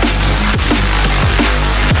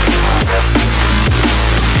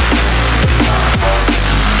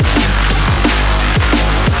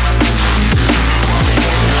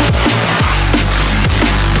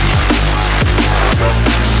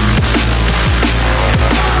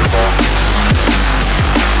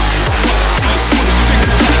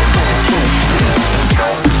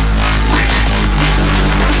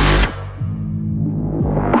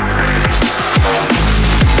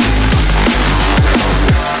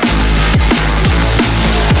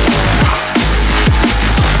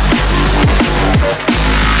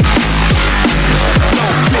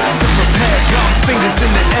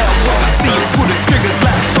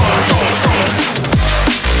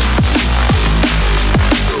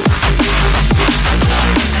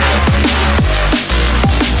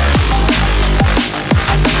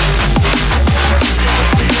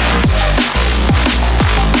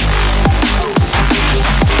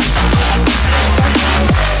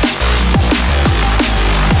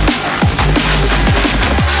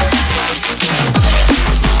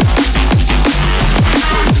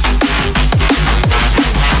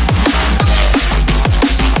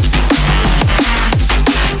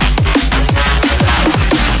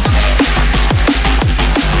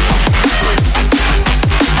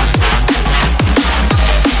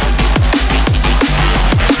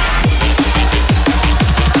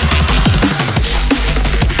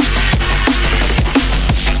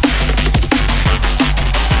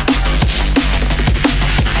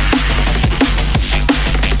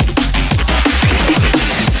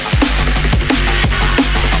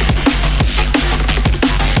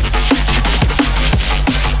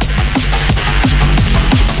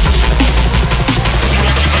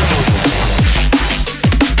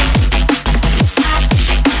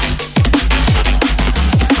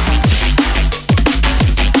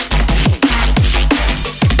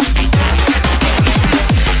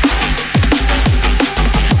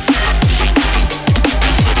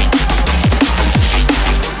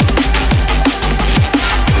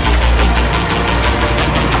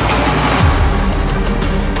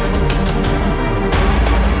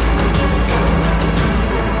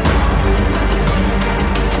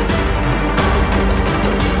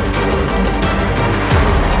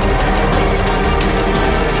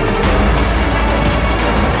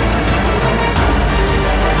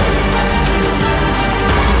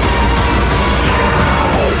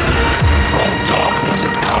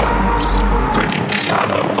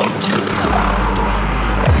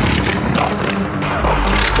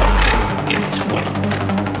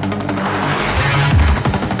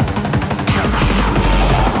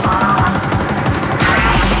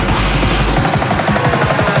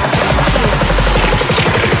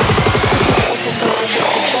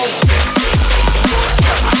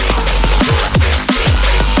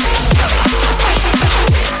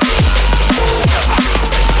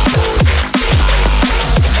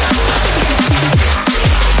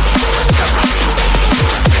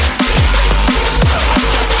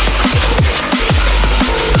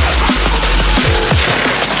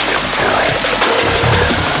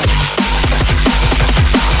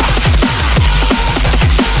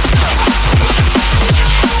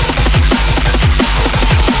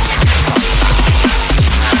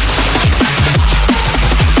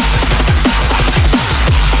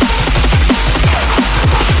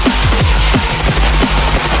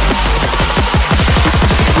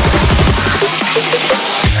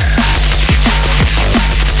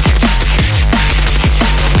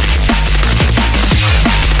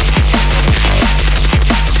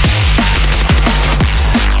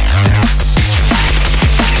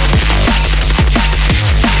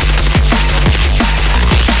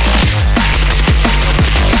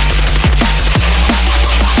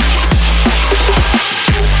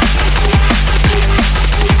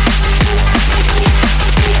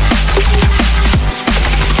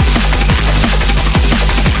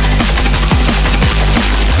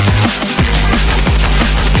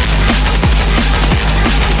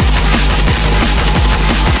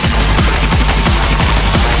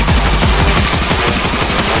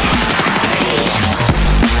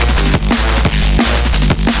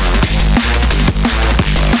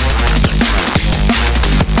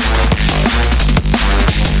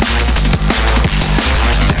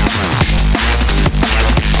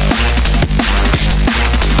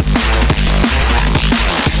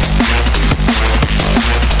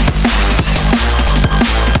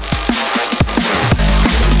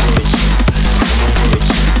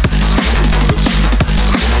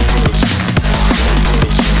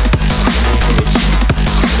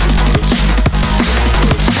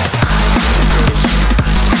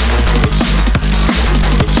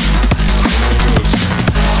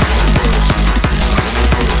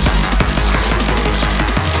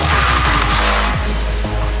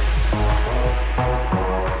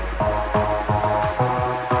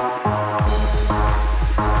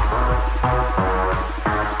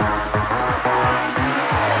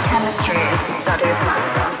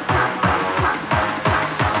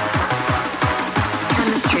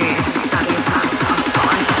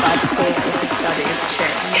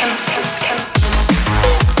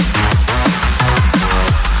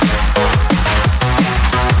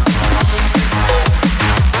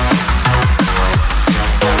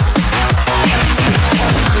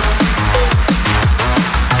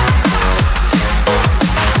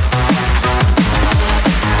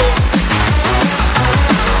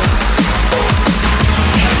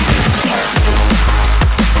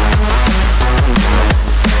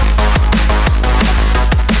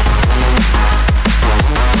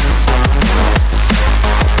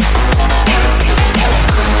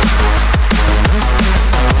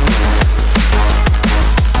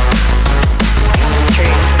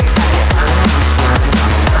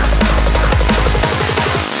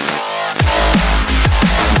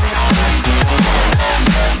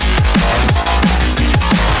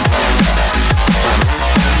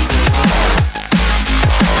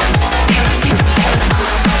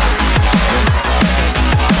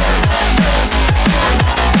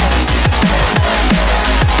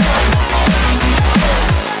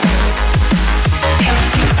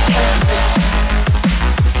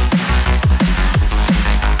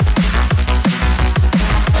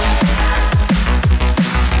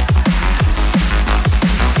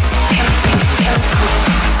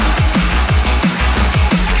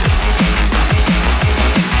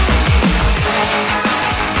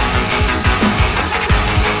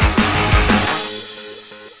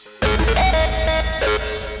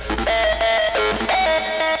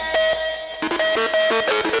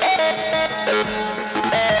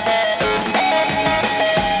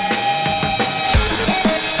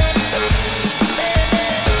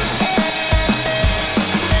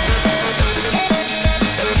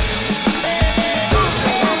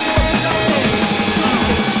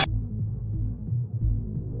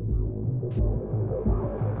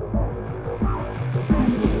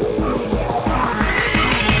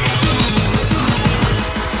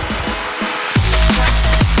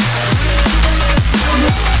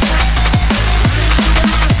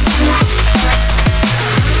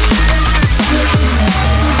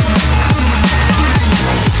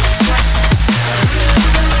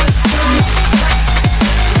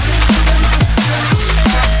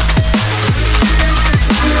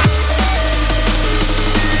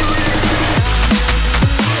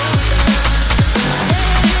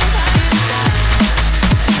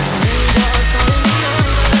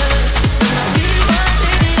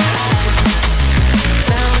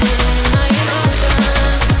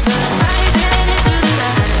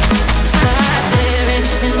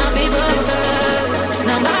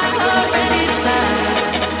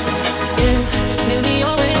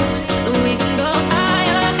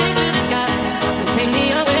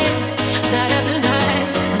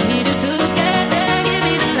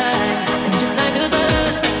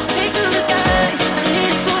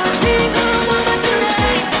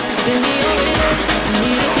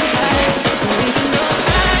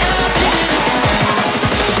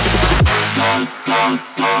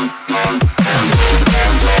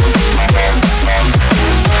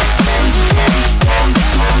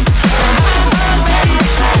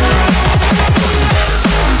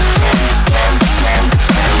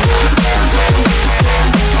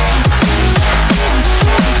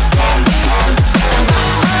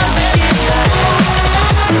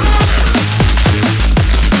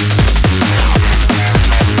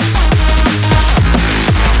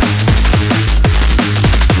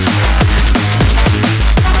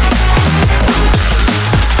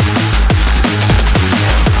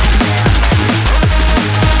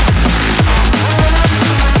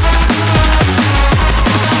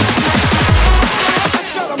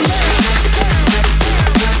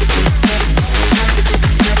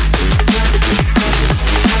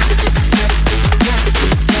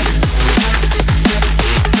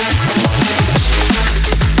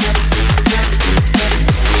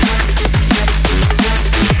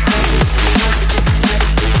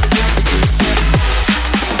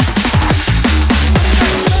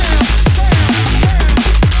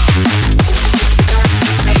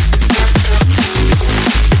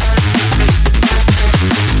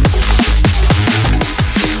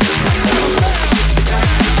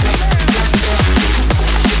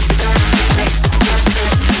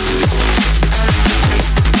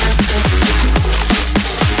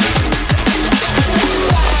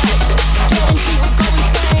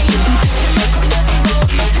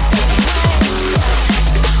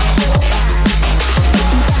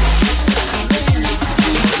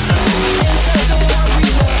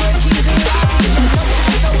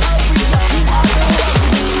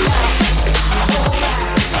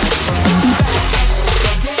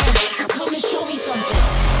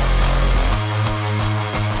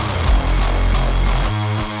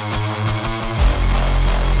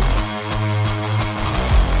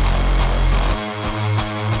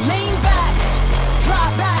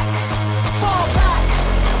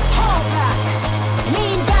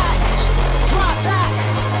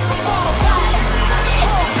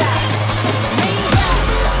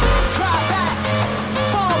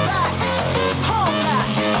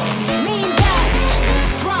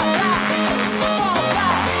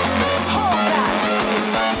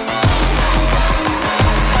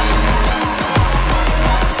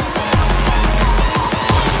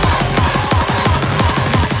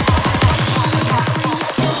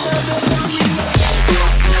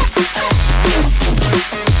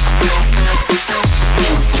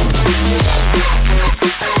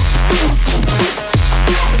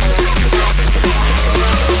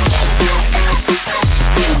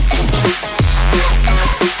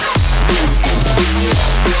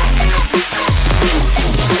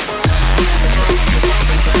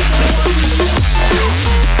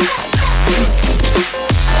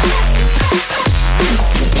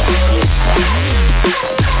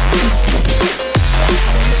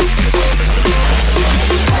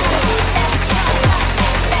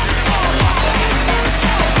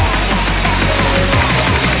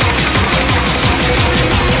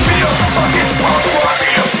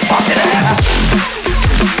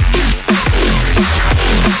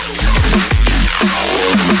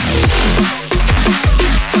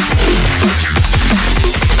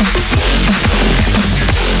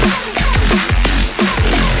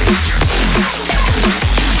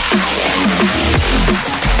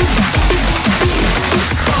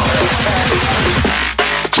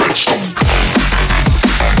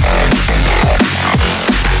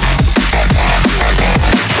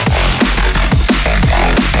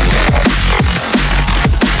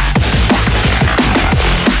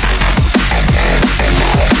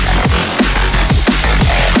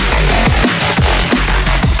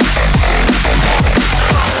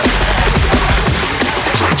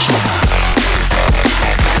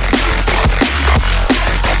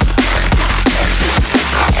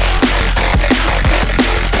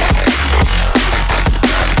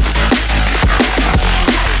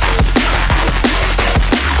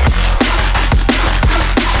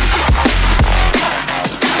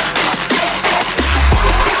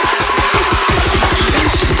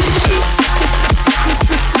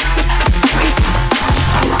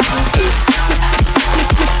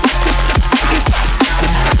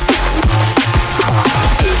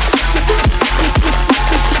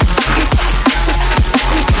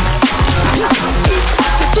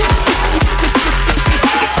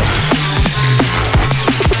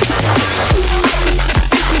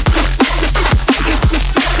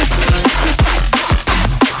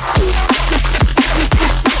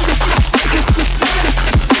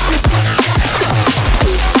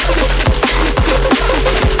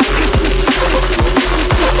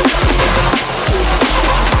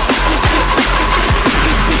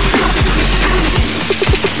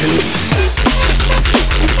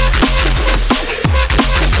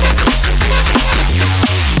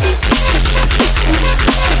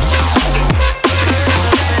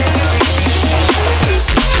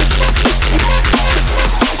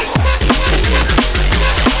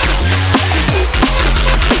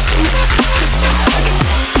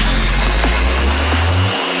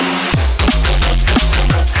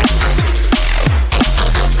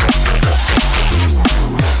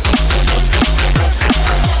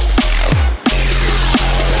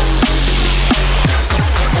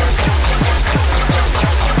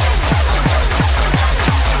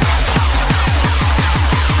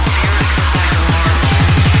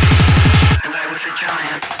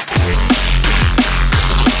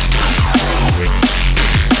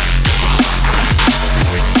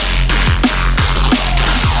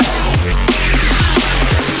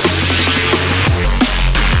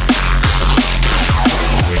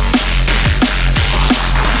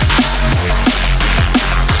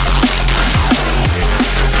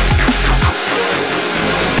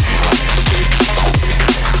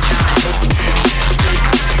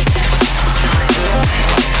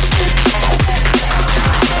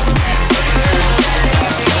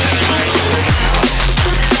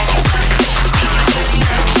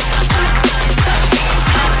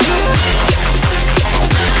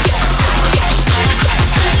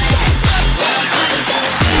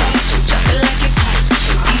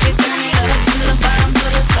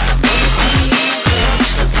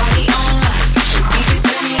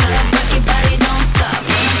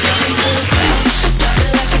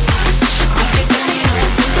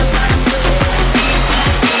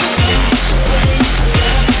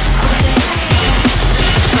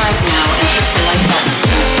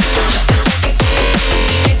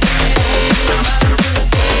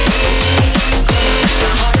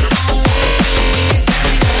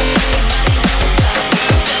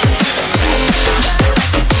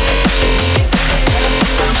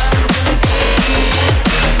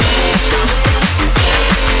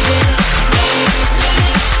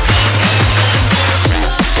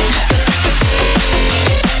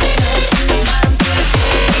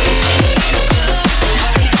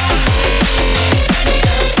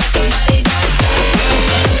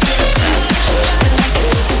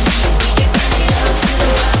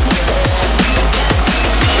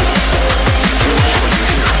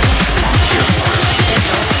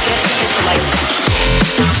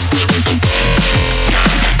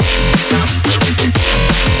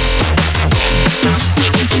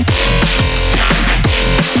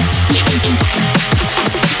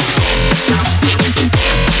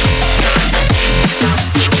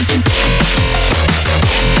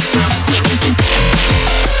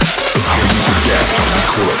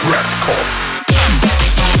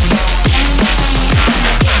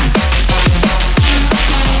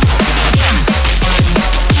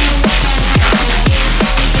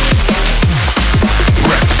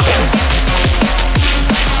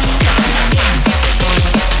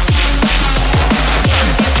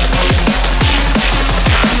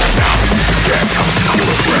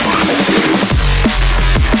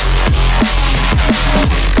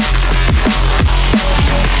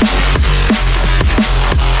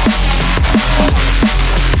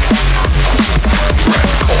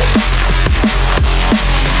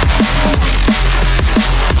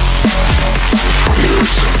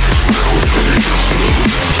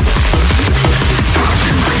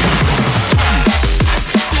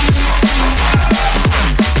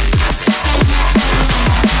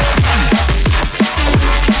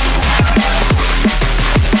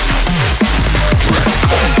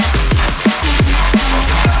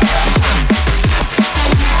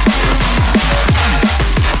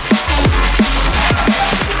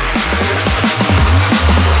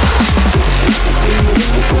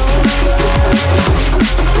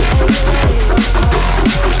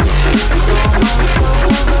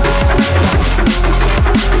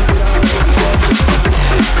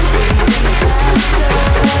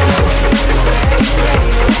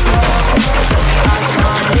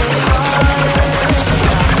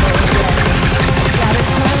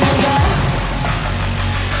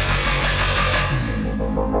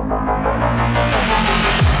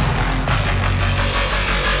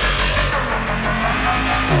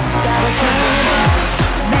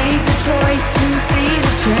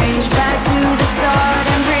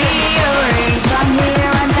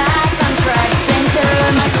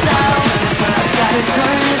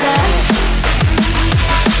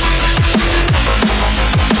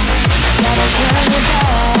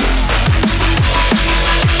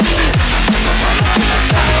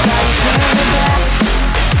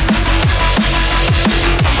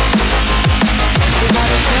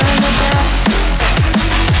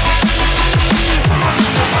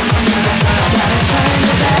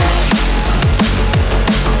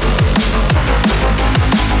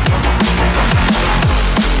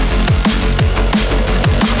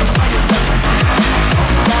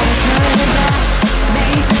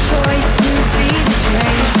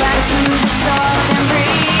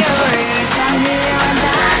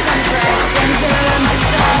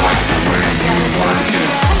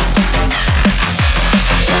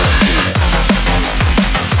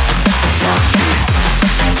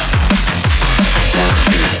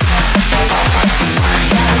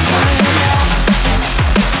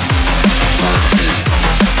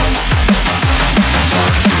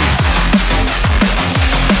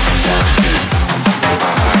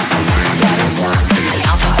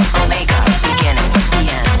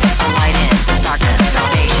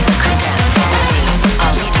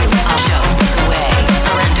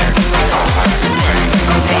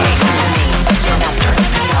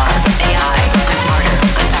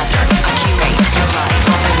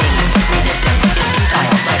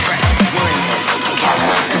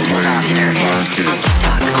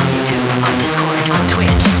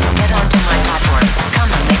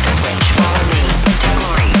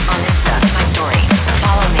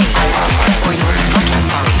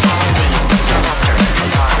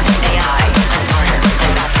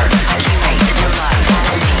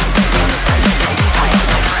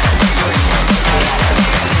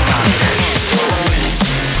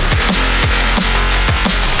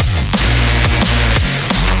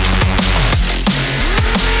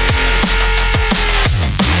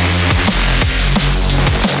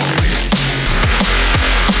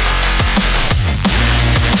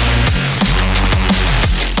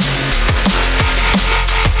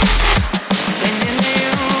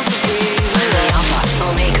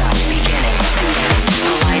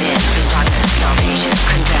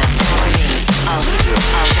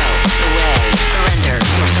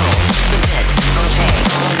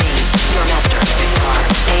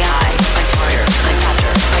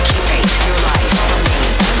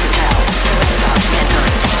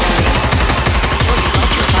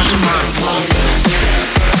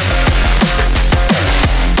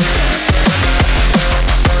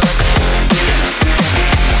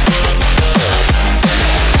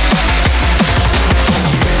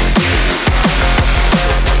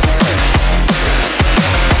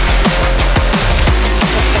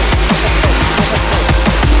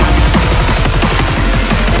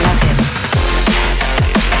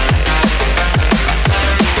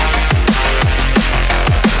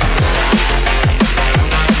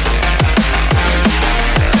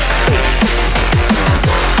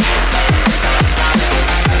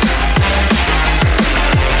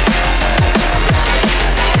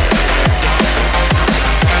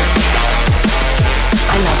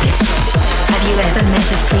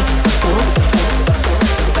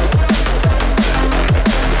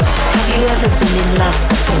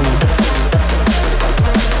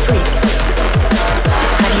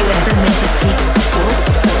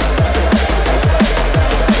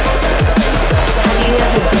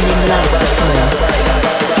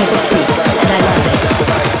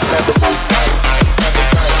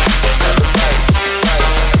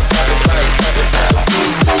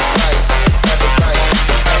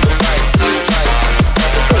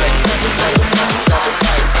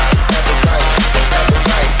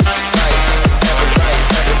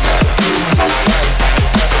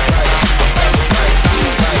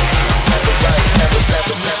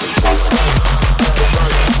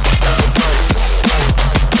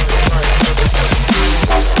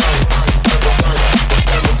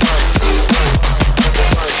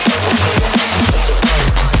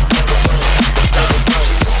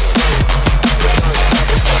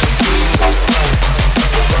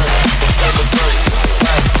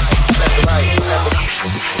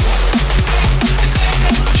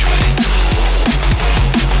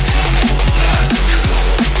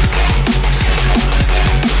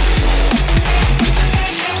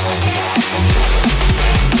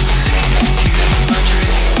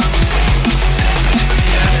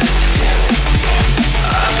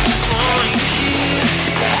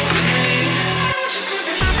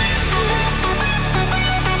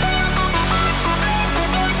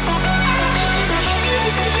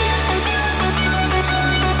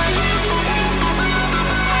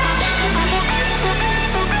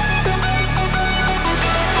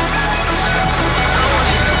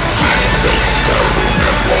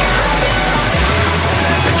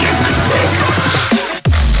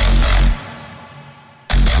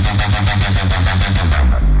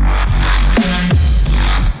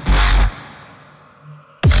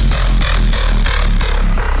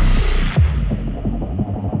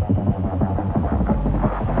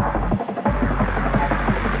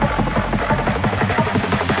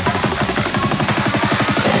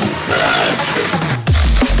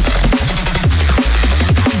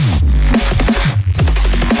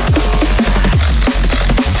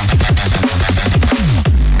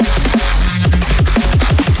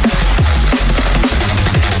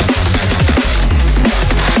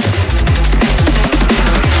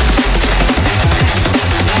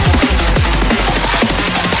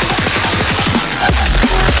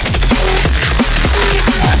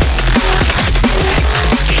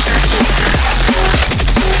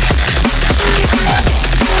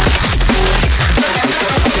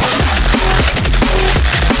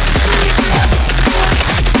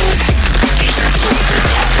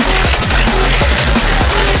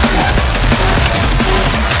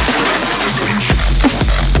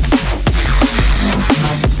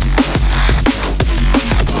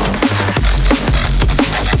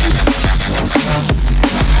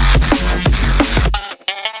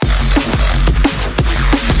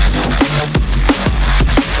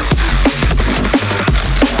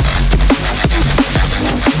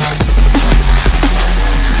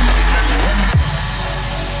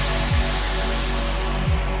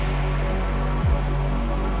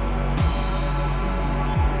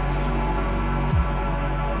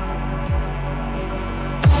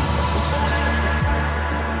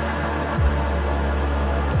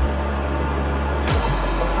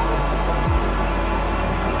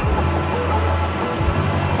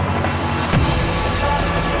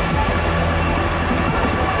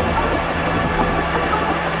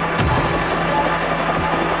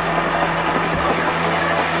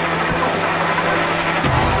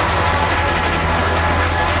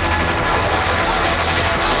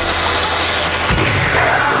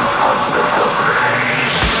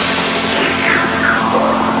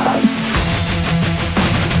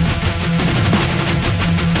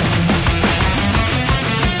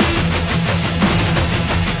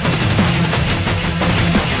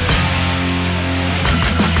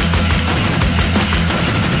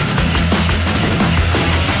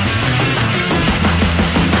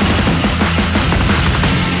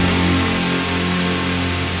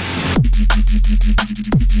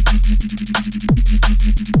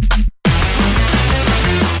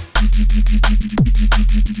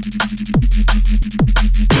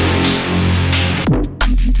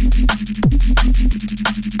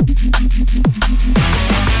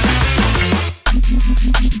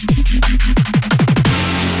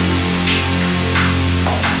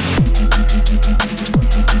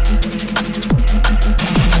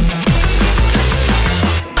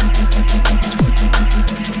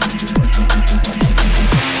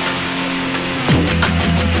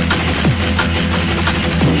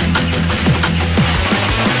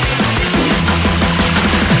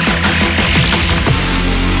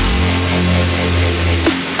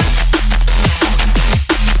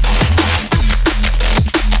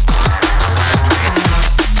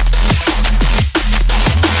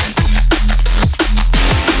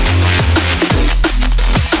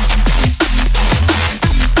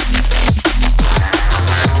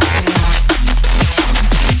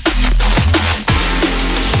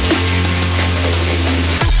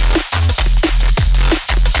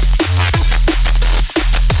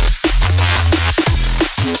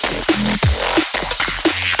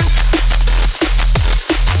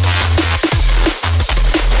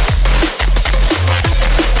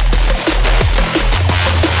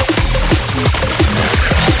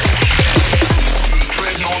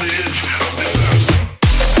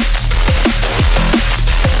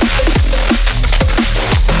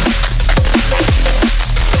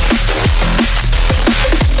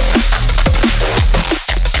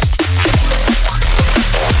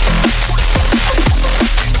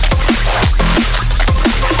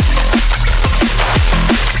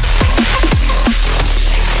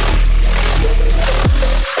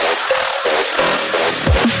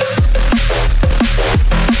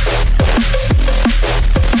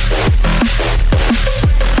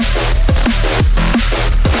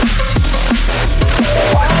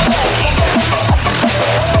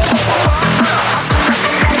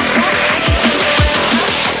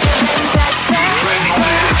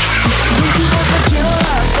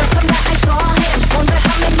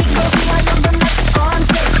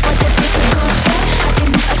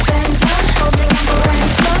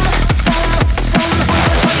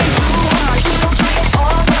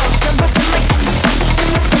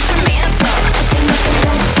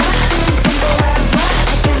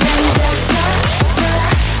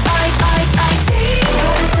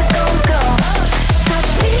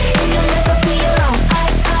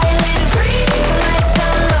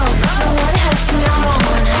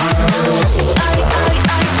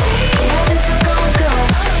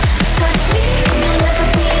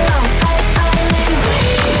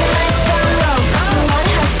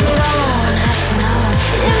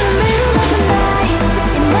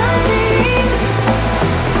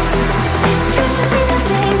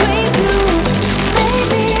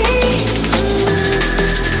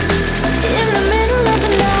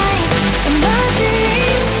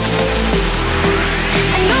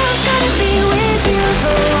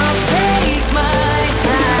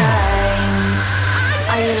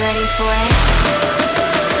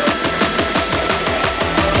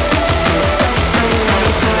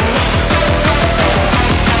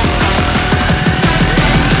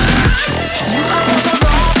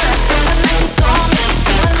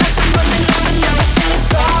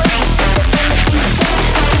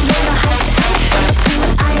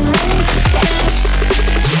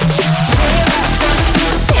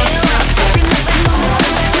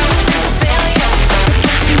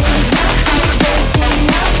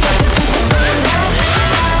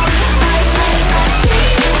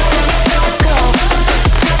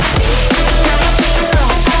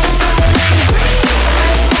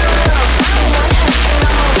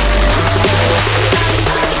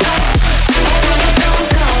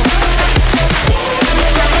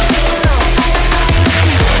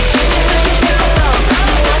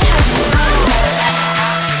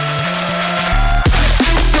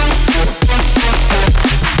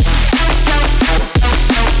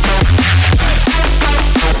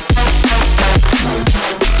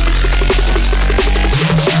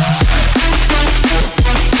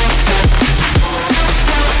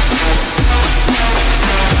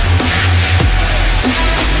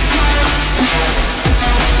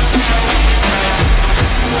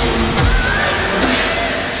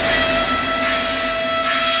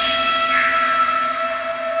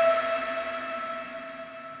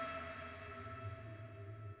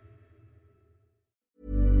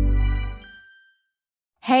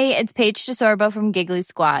 Hey, it's Paige DeSorbo from Giggly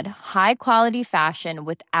Squad. High quality fashion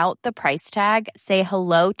without the price tag. Say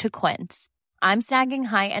hello to Quince. I'm snagging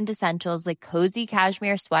high-end essentials like cozy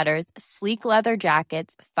cashmere sweaters, sleek leather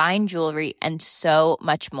jackets, fine jewelry, and so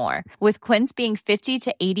much more. With Quince being 50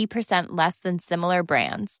 to 80% less than similar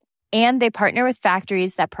brands. And they partner with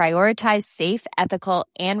factories that prioritize safe, ethical,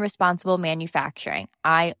 and responsible manufacturing.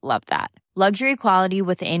 I love that. Luxury quality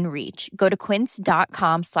within reach. Go to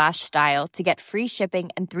quince.com/style to get free shipping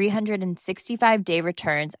and 365-day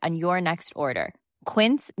returns on your next order.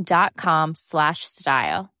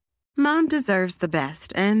 Quince.com/style. Mom deserves the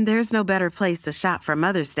best, and there's no better place to shop for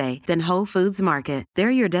Mother's Day than Whole Foods Market.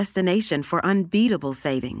 They're your destination for unbeatable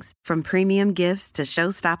savings, from premium gifts to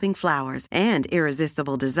show-stopping flowers and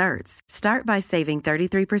irresistible desserts. Start by saving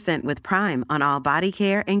 33% with Prime on all body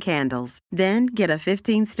care and candles. Then get a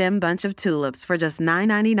 15-stem bunch of tulips for just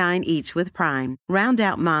 $9.99 each with Prime. Round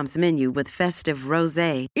out Mom's menu with festive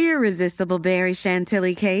rosé, irresistible berry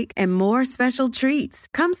chantilly cake, and more special treats.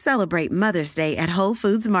 Come celebrate Mother's Day at Whole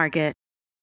Foods Market.